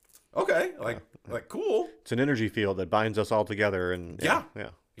 okay, like cool. It's an energy field that binds us all together, and Yeah. yeah.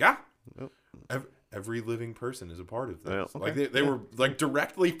 Yeah. Yep. Every living person is a part of this. Yeah, okay. Like they were like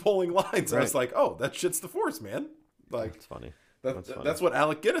directly pulling lines. And I was Right. like, oh, that shit's the Force, man. Like That's funny. that's funny. what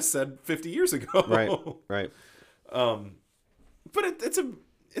Alec Guinness said 50 years ago. Right. Right. But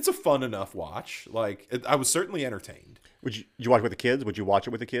it's a fun enough watch. Like I was certainly entertained. Did you watch it with the kids? Would you watch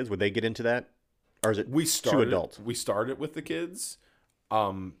it with the kids? Would they get into that, or is it We started too adult? We started with the kids,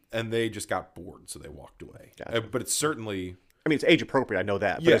 and they just got bored, so they walked away. Gotcha. But it's certainly I mean, it's age appropriate. I know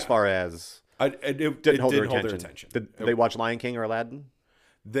that, but Yeah. as far as it didn't hold their did hold attention. Did they watch Lion King or Aladdin?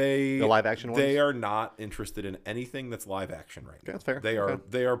 The live action They ones? are not interested in anything that's live action right now. That's fair. They are Okay.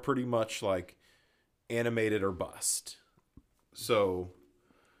 they are pretty much like animated or bust. So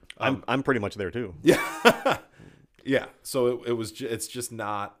I'm pretty much there too. yeah, yeah. So it's just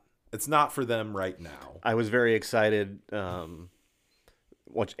not. It's not for them right now. I was very excited.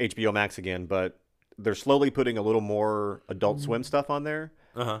 Watch HBO Max again, but they're slowly putting a little more Adult Swim stuff on there.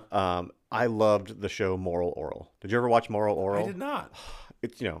 Uh-huh. I loved the show Moral Oral. Did you ever watch Moral Oral? I did not.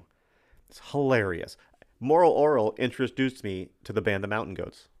 It's it's hilarious. Moral Oral introduced me to the band The Mountain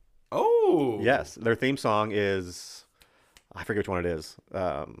Goats. Oh. Yes, their theme song is, I forget which one it is.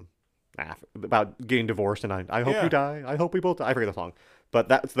 About getting divorced, and I hope Yeah. you die. I hope we both die. I forget the song, but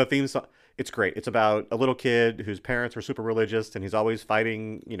that's the theme song. It's great. It's about a little kid whose parents are super religious, and he's always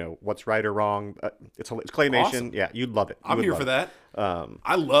fighting, what's right or wrong. It's claymation. Awesome. Yeah, you'd love it. You I'm would here love for it. that.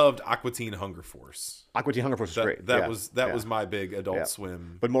 I loved Aqua Teen Hunger Force. Aqua Teen Hunger Force is That great. that Yeah, was yeah. my big Adult Yeah.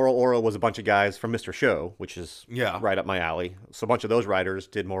 Swim. But Moral Oral was a bunch of guys from Mr. Show, which is Yeah. right up my alley. So a bunch of those writers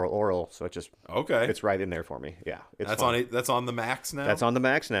did Moral Oral, so Okay. it's right in there for me. Yeah, it's That's fun. on it. That's on the Max now. That's on the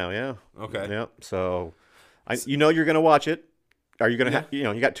Max now. Yeah. Okay. Yeah. So, you're gonna watch it. Are you gonna Yeah.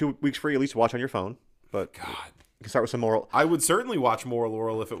 have? You got 2 weeks free at least to watch on your phone. But God. you can start with some Moral. I would certainly watch Moral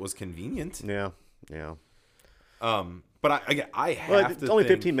Oral if it was convenient. Yeah. Yeah. But I Well, have it's to only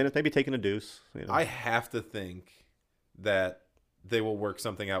think, 15 minutes. Maybe taking a deuce. You know. I have to think that they will work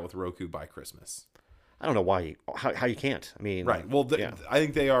something out with Roku by Christmas. I don't know why. How you can't. I mean, Right. Well, yeah. I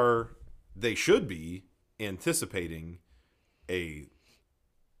think they should be anticipating a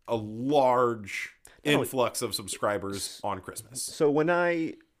large influx of subscribers on Christmas. So when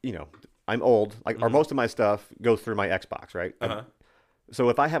I'm old, like, or most of my stuff goes through my Xbox, right? Uh-huh. So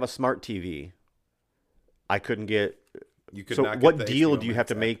if I have a smart TV, I couldn't get. You could So not get what the deal HBO do you have Max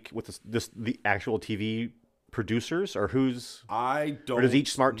to app. make with the actual TV producers, or who's? I don't. Or does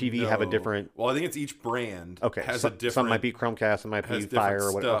each smart TV have a know. different? Well, I think it's each brand. Okay, Has so, a different. some might be Chromecast, some might has be Fire,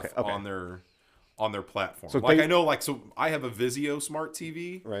 different or whatever. stuff Okay, on their platform. So like they- I know, like so I have a Vizio smart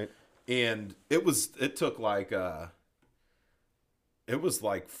TV, right. and it took like it was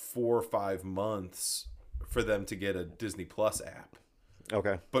like 4 or 5 months for them to get a Disney Plus app.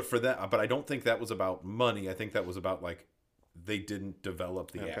 Okay. But I don't think that was about money. I think that was about like they didn't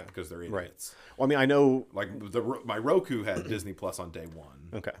develop the app because they're idiots. Well, I mean, I know. Like my Roku had Disney Plus on day one.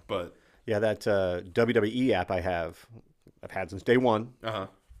 Okay. But Yeah, that WWE app I've had since day one,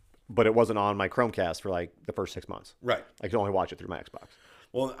 but it wasn't on my Chromecast for like the first 6 months. right. I could only watch it through my Xbox.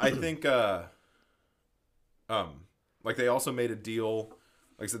 Well, I think like they also made a deal.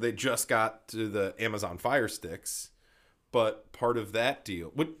 Like I said, they just got to the Amazon Fire Sticks, but part of that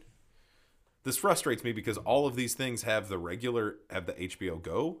deal. This frustrates me because all of these things have the HBO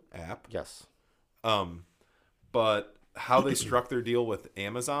Go app. Yes. But how they struck their deal with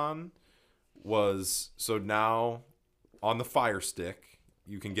Amazon was so now on the Fire Stick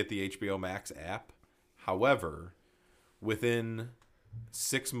you can get the HBO Max app. However, within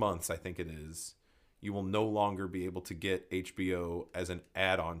 6 months, I think it is, you will no longer be able to get HBO as an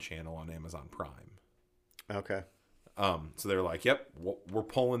add-on channel on Amazon Prime. Okay. So they're like, "Yep, we're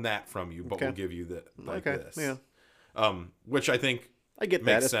pulling that from you, but Okay. we'll give you this." Yeah. Which I think I get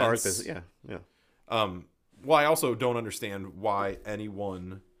that makes as far as sense. business. Yeah. Well, I also don't understand why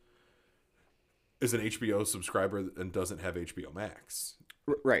anyone is an HBO subscriber and doesn't have HBO Max.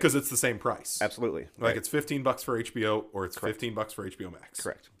 Right. Because it's the same price. Absolutely. Like it's $15 for HBO or it's $15 for HBO Max.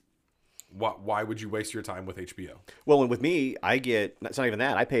 Correct. Why would you waste your time with HBO? Well, and with me, it's not even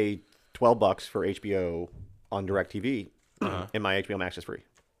that. I pay $12 for HBO on DirecTV, and my HBO Max is free.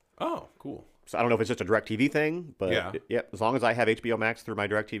 Oh, cool. So I don't know if it's just a DirecTV thing, but Yeah. as long as I have HBO Max through my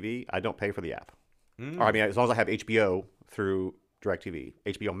DirecTV, I don't pay for the app. Or I mean, as long as I have HBO through DirecTV,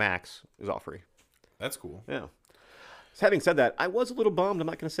 HBO Max is all free. That's cool. Yeah. So having said that, I was a little bummed. I'm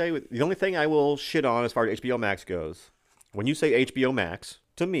not going to say the only thing I will shit on as far as HBO Max goes. When you say HBO Max,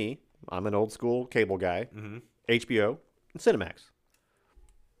 to me, I'm an old school cable guy. HBO and Cinemax.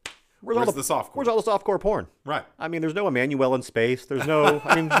 Where's the softcore? Where's all the softcore porn? Right. I mean, there's no Emmanuel in space. There's no.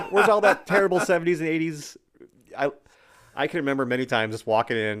 I mean, where's all that terrible 70s and 80s? I can remember many times just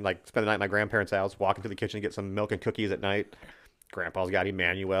walking in, like spend the night at my grandparents' house, walking to the kitchen to get some milk and cookies at night. Grandpa's got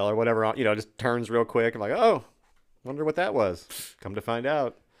Emmanuel or whatever, just turns real quick. I'm like, oh, wonder what that was. Come to find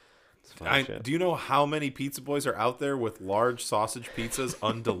out. It's fun shit. Do you know how many pizza boys are out there with large sausage pizzas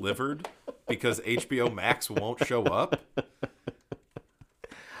undelivered because HBO Max won't show up?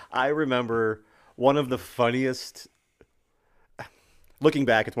 I remember one of the funniest. Looking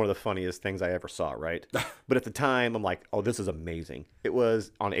back, it's one of the funniest things I ever saw, right? But at the time, I'm like, oh, this is amazing. It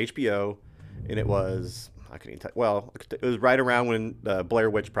was on HBO, and it was, I couldn't even tell, well, it was right around when the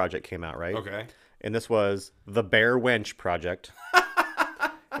Blair Witch Project came out, right? Okay. And this was the Bear Wench Project.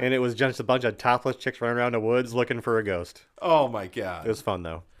 And it was just a bunch of topless chicks running around the woods looking for a ghost. Oh my God. It was fun,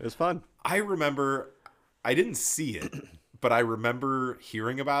 though. It was fun. I remember, I didn't see it, but I remember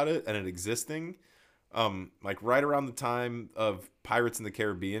hearing about it and it existing. Like right around the time of Pirates in the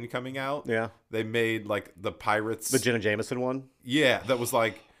Caribbean coming out. Yeah. They made like the Pirates. The Jenna Jameson one? Yeah, that was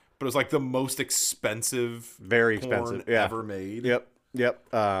like, but it was like the most expensive, Very porn expensive. Yeah. ever made. Yep.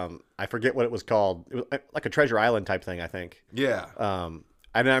 I forget what it was called. It was like a Treasure Island type thing, I think. Yeah.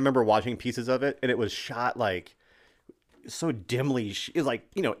 And I remember watching pieces of it, and it was shot like so dimly. It was like,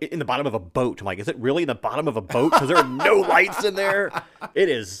 in the bottom of a boat. I'm like, is it really in the bottom of a boat? Because there are no lights in there. It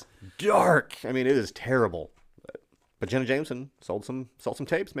is dark. I mean, it is terrible. But Jenna Jameson sold some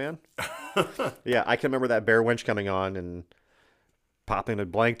tapes, man. Yeah, I can remember that Bear Wench coming on and popping a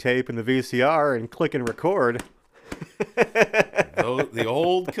blank tape in the VCR and clicking record. The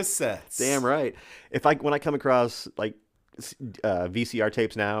old cassettes. Damn right. When I come across like VCR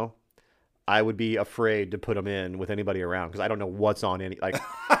tapes now, I would be afraid to put them in with anybody around because I don't know what's on any. Like,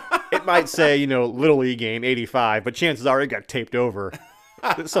 it might say Little League game '85, but chances are it got taped over.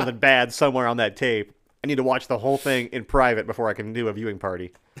 There's something bad somewhere on that tape. I need to watch the whole thing in private before I can do a viewing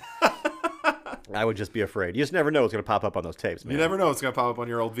party. I would just be afraid. You just never know what's going to pop up on those tapes, man. You never know what's going to pop up on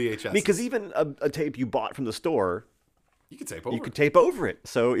your old VHS. Because even a tape you bought from the store, you can tape over. you could tape over it.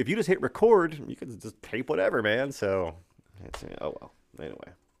 So if you just hit record, you could just tape whatever, man. So, oh well. Anyway.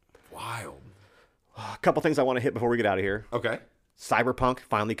 Wild. A couple things I want to hit before we get out of here. Okay. Cyberpunk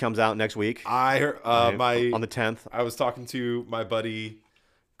finally comes out next week. I heard, on the 10th. I was talking to my buddy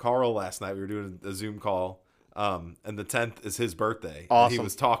Carl last night. We were doing a Zoom call. And the 10th is his birthday. Awesome. And he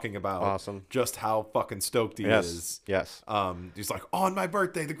was talking about just how fucking stoked he is. Yes. He's like, on my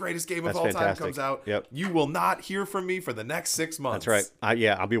birthday, the greatest game of That's all fantastic. time comes out. Yep. You will not hear from me for the next 6 months. That's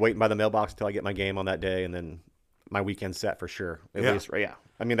right. I'll be waiting by the mailbox until I get my game on that day, and then my weekend's set for sure. At least, yeah.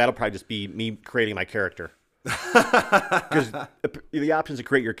 I mean, that'll probably just be me creating my character. Because the options to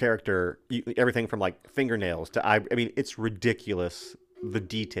create your character, everything from like fingernails to I mean, it's ridiculous, the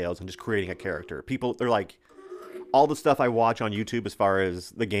details and just creating a character. People, they're like, all the stuff I watch on YouTube as far as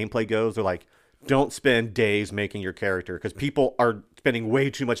the gameplay goes, they're like, don't spend days making your character because people are spending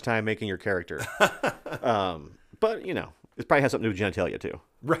way too much time making your character. But you know, it probably has something to do with genitalia too.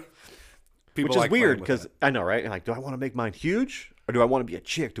 Right. People Which is like weird playing with because that. I know, right? Like, do I want to make mine huge or do I want to be a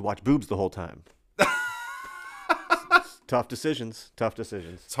chick to watch boobs the whole time? Tough decisions.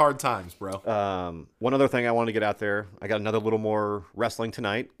 It's hard times, bro. One other thing I wanted to get out there. I got another little more wrestling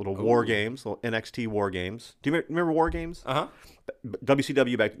tonight. Little war games, little NXT war games. Do you remember war games? Uh-huh.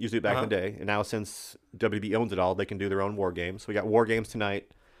 WCW used to do it back in the day, and now since WWE owns it all, they can do their own war games. So we got war games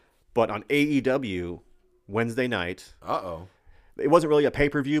tonight, but on AEW Wednesday night. Uh-oh. It wasn't really a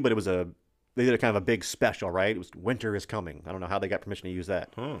pay-per-view, but they did a kind of a big special, right? It was Winter is Coming. I don't know how they got permission to use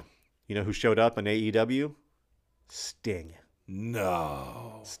that. You know who showed up on AEW? Sting.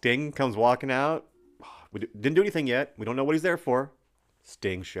 No. Sting comes walking out. We didn't do anything yet. We don't know what he's there for.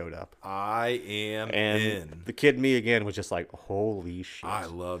 Sting showed up. I am And in. the kid me again was just like, holy shit. I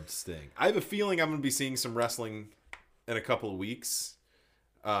loved Sting. I have a feeling I'm going to be seeing some wrestling in a couple of weeks.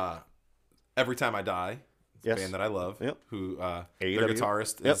 Every Time I Die, Yes. a band that I love, Yep. who their AEW.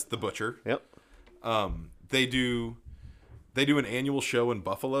 guitarist Yep. is The Butcher. Yep. They do an annual show in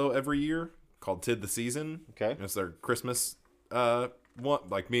Buffalo every year called Tid the Season. Okay. And it's their Christmas one.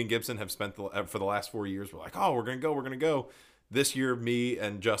 Like, me and Gibson have spent for the last 4 years. We're like, oh, we're gonna go. This year, me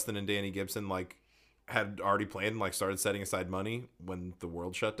and Justin and Danny Gibson like had already planned and like started setting aside money when the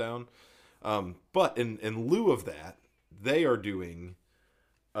world shut down. But in lieu of that, they are doing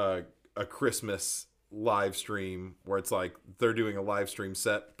a Christmas live stream where it's like they're doing a live stream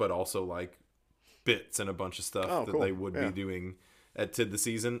set, but also like bits and a bunch of stuff that cool. they would be doing at Tid the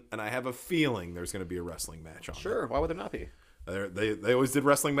Season. And I have a feeling there's going to be a wrestling match on. Sure. Why would there not be? They always did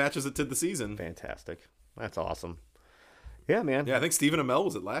wrestling matches at Tid the Season. Fantastic. That's awesome. Yeah, man. Yeah, I think Stephen Amell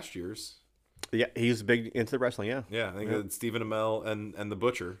was at last year's. Yeah, he's big into wrestling, yeah. Yeah, I think it's Stephen Amell and the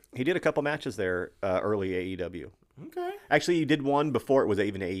Butcher. He did a couple matches there early AEW. Okay. Actually, he did one before it was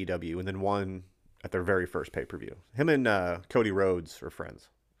even AEW, and then one at their very first pay-per-view. Him and Cody Rhodes are friends.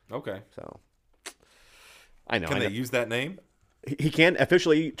 Okay. So, I know. Can they use that name? He can.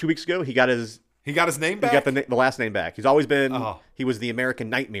 Officially, 2 weeks ago, he got his name back? He got the last name back. He's always been, Oh. he was the American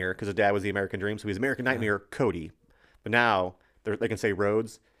Nightmare because his dad was the American Dream. So he's American Nightmare Cody. But now they can say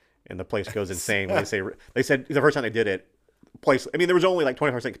Rhodes and the place goes insane. When they said the first time they did it, place, I mean, there was only like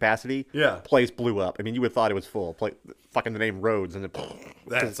 25% capacity. Yeah. Place blew up. I mean, you would have thought it was full. Fucking the name Rhodes. And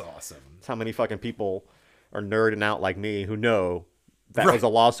That's awesome. that's how many fucking people are nerding out like me who know that Right. was a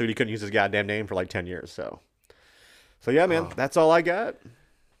lawsuit. He couldn't use his goddamn name for like 10 years. So yeah, man, that's all I got.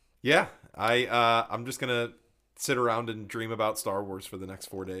 Yeah. I'm just going to sit around and dream about Star Wars for the next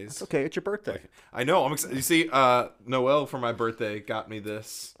 4 days. It's okay. It's your birthday. I know. I'm excited. You see, Noelle for my birthday got me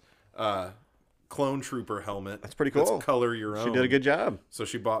this Clone Trooper helmet. That's pretty cool. That's color your own. She did a good job. So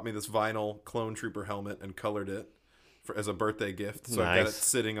she bought me this vinyl Clone Trooper helmet and colored it as a birthday gift. So I've got it Nice.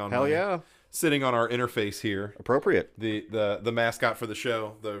 sitting on Hell yeah. sitting on our interface here. Appropriate. The mascot for the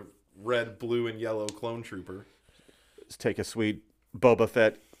show, the red, blue, and yellow Clone Trooper. Just take a sweet Boba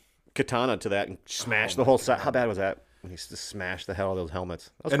Fett katana to that and smash the whole side. How bad was that? He used to smash the hell out of those helmets.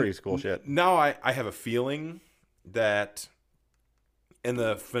 That was pretty cool shit. Now I have a feeling that in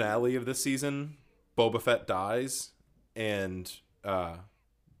the finale of this season, Boba Fett dies and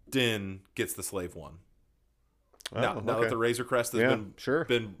Din gets the slave one. Now that the Razor Crest has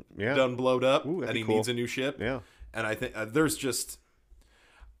been done blowed up, Ooh, that'd and be he cool. needs a new ship. Yeah. And I think there's just,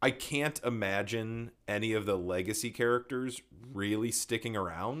 I can't imagine any of the legacy characters really sticking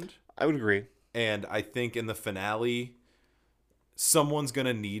around. I would agree. And I think in the finale, someone's going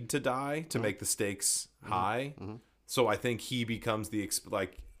to need to die to make the stakes high. So I think he becomes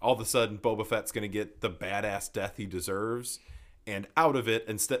all of a sudden, Boba Fett's going to get the badass death he deserves. And out of it,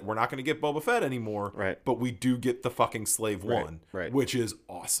 instead, we're not going to get Boba Fett anymore. Right. But we do get the fucking Slave Right, One, right. which is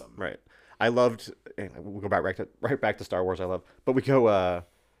awesome. Right. I loved. And we'll go right back to Star Wars. I love, but we go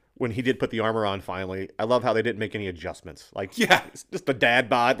when he did put the armor on. Finally, I love how they didn't make any adjustments. Like, Yeah. it's just the dad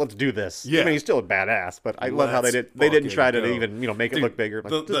bod. Let's do this. Yeah. I mean, he's still a badass, but I love how they Let's didn't try to fucking go. even make it Dude, look bigger.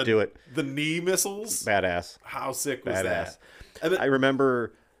 Like, just do it. The knee missiles. Badass. How sick was Badass. that? And then, I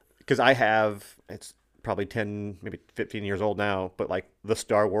remember because it's probably 10, maybe 15 years old now, but like the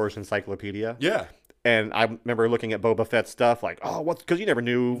Star Wars encyclopedia. yeah. And I remember looking at Boba Fett's stuff, like, oh, what's, because you never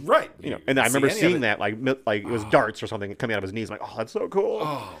knew, Right. And I See remember any of seeing it. that, like it was darts or something coming out of his knees. I'm like, oh, that's so cool.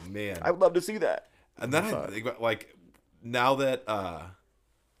 Oh man. I would love to see that. And then I think about, like, now that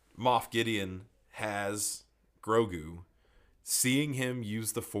Moff Gideon has Grogu, seeing him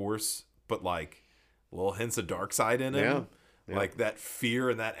use the Force, but like little hints of dark side in him, Yeah. like that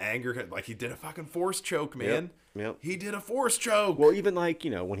fear and that anger, like he did a fucking Force choke, man. Yep. He did a Force choke. Well, even like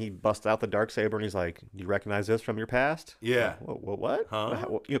when he busts out the Darksaber and he's like, "Do you recognize this from your past?" Yeah. Like, what?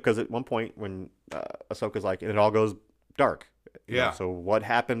 Huh? Because at one point when Ahsoka's like, and it all goes dark. Yeah. So what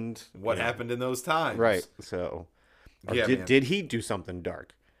happened? What happened in those times? Right. So, or Yeah, man. did he do something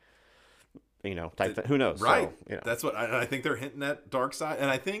dark? Type thing. Who knows? Right. So, That's what I think they're hinting at dark side, and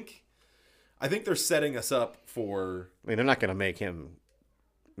I think they're setting us up for I mean, they're not going to make him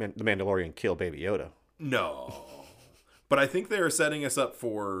the Mandalorian kill Baby Yoda. no, but I think they're setting us up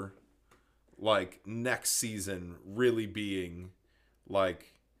for like next season really being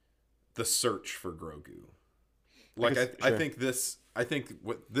like the search for Grogu. Like I think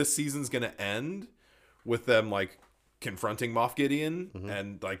what this season's gonna end with them like confronting Moff Gideon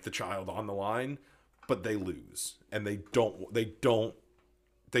and like the child on the line, but they lose and they don't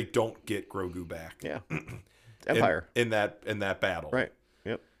get Grogu back. Yeah. Empire. in that battle. Right.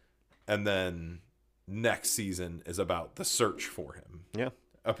 Yep. And then next season is about the search for him. Yeah.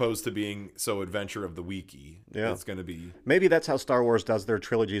 Opposed to being so adventure of the wiki. Yeah. It's gonna be Maybe that's how Star Wars does their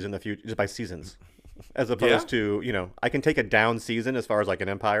trilogies in the future, just by seasons, as opposed to I can take a down season as far as like an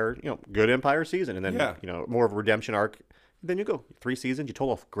Empire, good Empire season, and then Yeah. more of a redemption arc. Then you go 3 seasons, you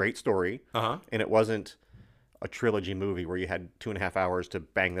told a great story, and it wasn't a trilogy movie where you had 2.5 hours to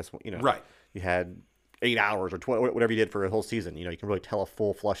bang this one. Right. You had 8 hours or 12, whatever you did for a whole season. You can really tell a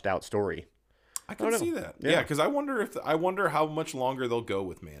full fleshed out story. I can see that. Yeah. Yeah, because I wonder how much longer they'll go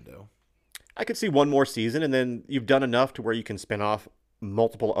with Mando. I could see one more season, and then you've done enough to where you can spin off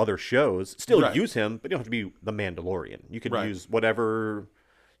multiple other shows. Still Right. use him, but you don't have to be the Mandalorian. You could Right. use whatever.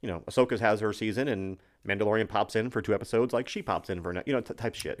 Ahsoka has her season, and Mandalorian pops in for 2 episodes, like she pops in for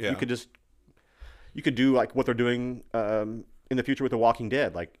type shit. Yeah. You could do like what they're doing in the future with The Walking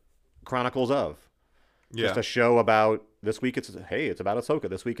Dead, like Chronicles of. Yeah. Just a show about this week. It's about Ahsoka.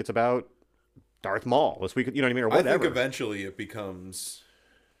 This week it's about Darth Maul. This week, you know what I mean, or I whatever. think eventually it becomes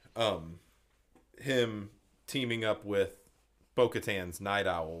him teaming up with Bo-Katan's Night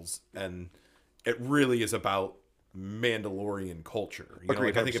Owls, and it really is about Mandalorian culture.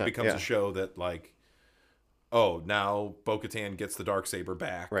 Agreed, I think it 100%, becomes yeah. a show that like, oh, now Bo-Katan gets the Darksaber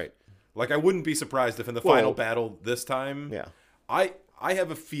back. Right. Like I wouldn't be surprised if in the final battle this time, Yeah. I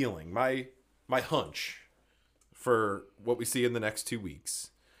have a feeling, my hunch for what we see in the next 2 weeks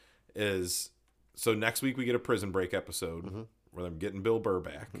is, so next week we get a Prison Break episode where I'm getting Bill Burr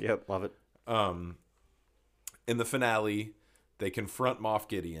back. Yep, love it. In the finale, they confront Moff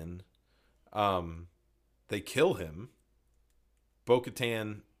Gideon. They kill him.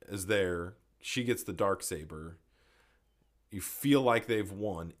 Bo-Katan is there. She gets the Darksaber. You feel like they've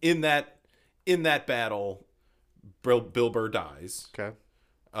won. In that battle, Bill Burr dies. Okay.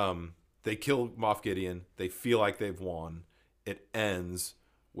 They kill Moff Gideon. They feel like they've won. It ends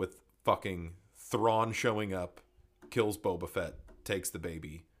with fucking Thrawn showing up, kills Boba Fett, takes the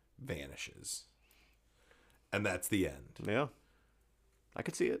baby, vanishes. And that's the end. Yeah. I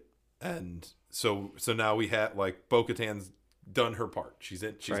could see it. And so now we have like Bo-Katan's done her part. She's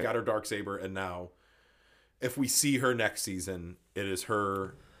Right. got her Darksaber, and now if we see her next season, it is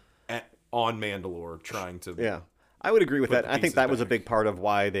her on Mandalore trying to Yeah. I would agree with Put that. the I think pieces that was a back. big part of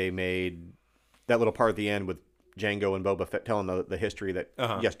why they made that little part at the end with Jango and Boba Fett telling the history that,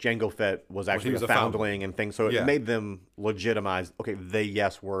 yes, Jango Fett was actually was a a foundling. foundling and things. So it Yeah. made them legitimize, okay, they,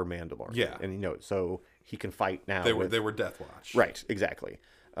 were Mandalorian. Yeah. And, so he can fight now. they were Death Watch. Right, exactly.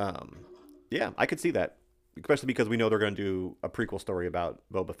 Yeah, I could see that, especially because we know they're going to do a prequel story about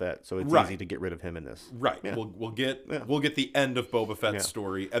Boba Fett, so it's Right. easy to get rid of him in this. Right. Yeah. We'll get the end of Boba Fett's Yeah.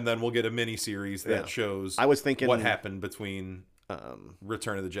 story, and then we'll get a mini series that Yeah. shows I was thinking what happened between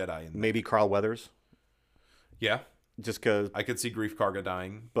Return of the Jedi and maybe Carl Weathers. yeah. just because. I could see Grief Karga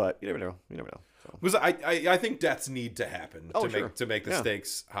dying. But you never know. You never know. So. Because I think deaths need to happen Oh, to sure. make the Yeah.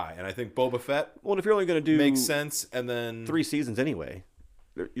 stakes high, and I think Boba Fett Well, if you're only going to do makes sense. And then 3 seasons anyway,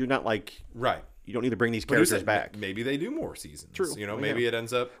 you're not like right, you don't need to bring these But who characters said- back. Maybe they do more seasons. True. You know, Well, maybe yeah. it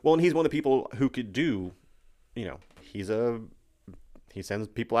ends up. Well, and he's one of the people who could do. He sends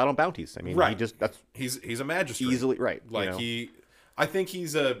people out on bounties. I mean, Right. that's He's a magistrate. easily right. Like I think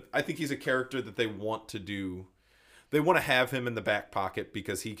he's a character that they want to do. They want to have him in the back pocket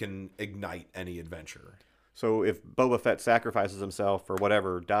because he can ignite any adventure. So if Boba Fett sacrifices himself or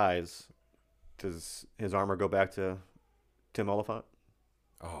whatever, dies, does his armor go back to Tim Oliphant?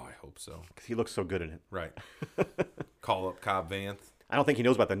 Oh, I hope so. Because he looks so good in it. Right. Call up Cobb Vanth. I don't think he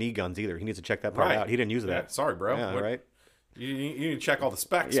knows about the knee guns either. He needs to check that part Right. out. He didn't use Yeah, that. sorry, bro. Yeah, What- right. You need to check all the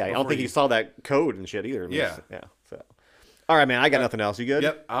specs. Yeah, I don't before think he you- saw that code and shit either. I mean, Yeah. Yeah. So, all right, man. I got nothing else. You good?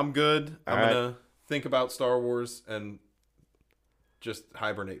 Yep, I'm good. All I'm right. gonna think about Star Wars and just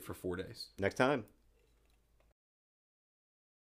hibernate for 4 days. Next time.